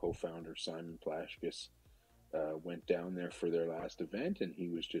 Our co-founder, Simon Plashkus, went down there for their last event, and he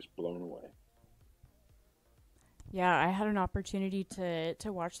was just blown away. Yeah, I had an opportunity to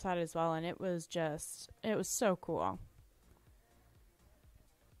watch that as well, and it was so cool.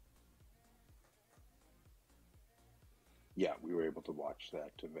 Yeah, we were able to watch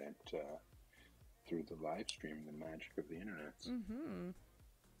that event through the live stream, the magic of the internet. Mm-hmm.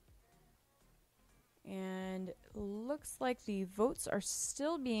 And looks like the votes are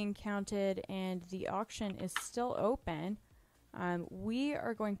still being counted and the auction is still open. We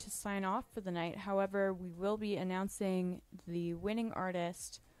are going to sign off for the night. However, we will be announcing the winning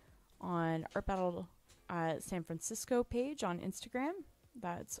artist on Art Battle San Francisco page on Instagram.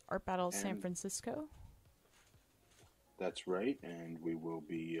 That's Art Battle San Francisco. That's right, and we will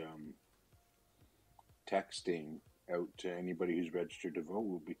be texting out to anybody who's registered to vote.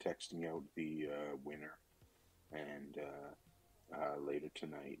 We'll be texting out the winner and later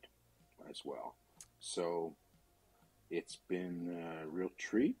tonight as well. So it's been a real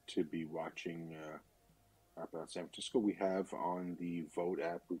treat to be watching Art Battle San Francisco. We have on the Vote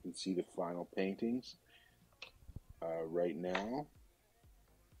app, we can see the final paintings right now.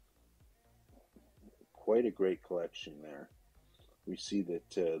 Quite a great collection there. We see that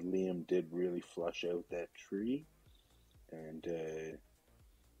Liam did really flush out that tree, and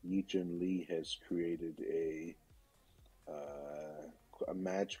Yijin Lee has created a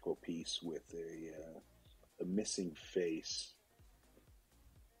magical piece with a missing face.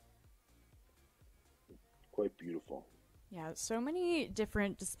 Quite beautiful. Yeah, so many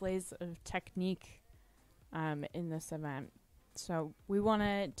different displays of technique in this event. So we want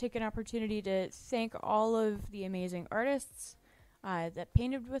to take an opportunity to thank all of the amazing artists that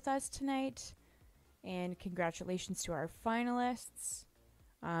painted with us tonight, and congratulations to our finalists,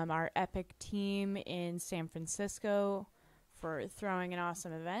 our epic team in San Francisco for throwing an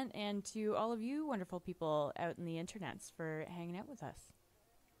awesome event, and to all of you wonderful people out in the internets for hanging out with us.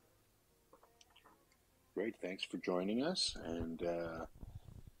 Great. Thanks for joining us, and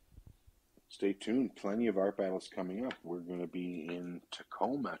stay tuned. Plenty of art battles coming up. We're going to be in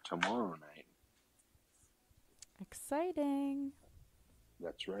Tacoma tomorrow night. Exciting.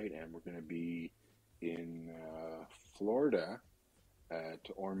 That's right. And we're going to be in Florida at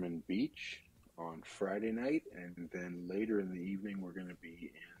Ormond Beach on Friday night. And then later in the evening, we're going to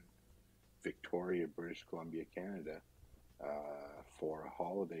be in Victoria, British Columbia, Canada for a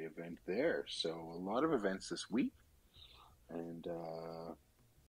holiday event there. So a lot of events this week. And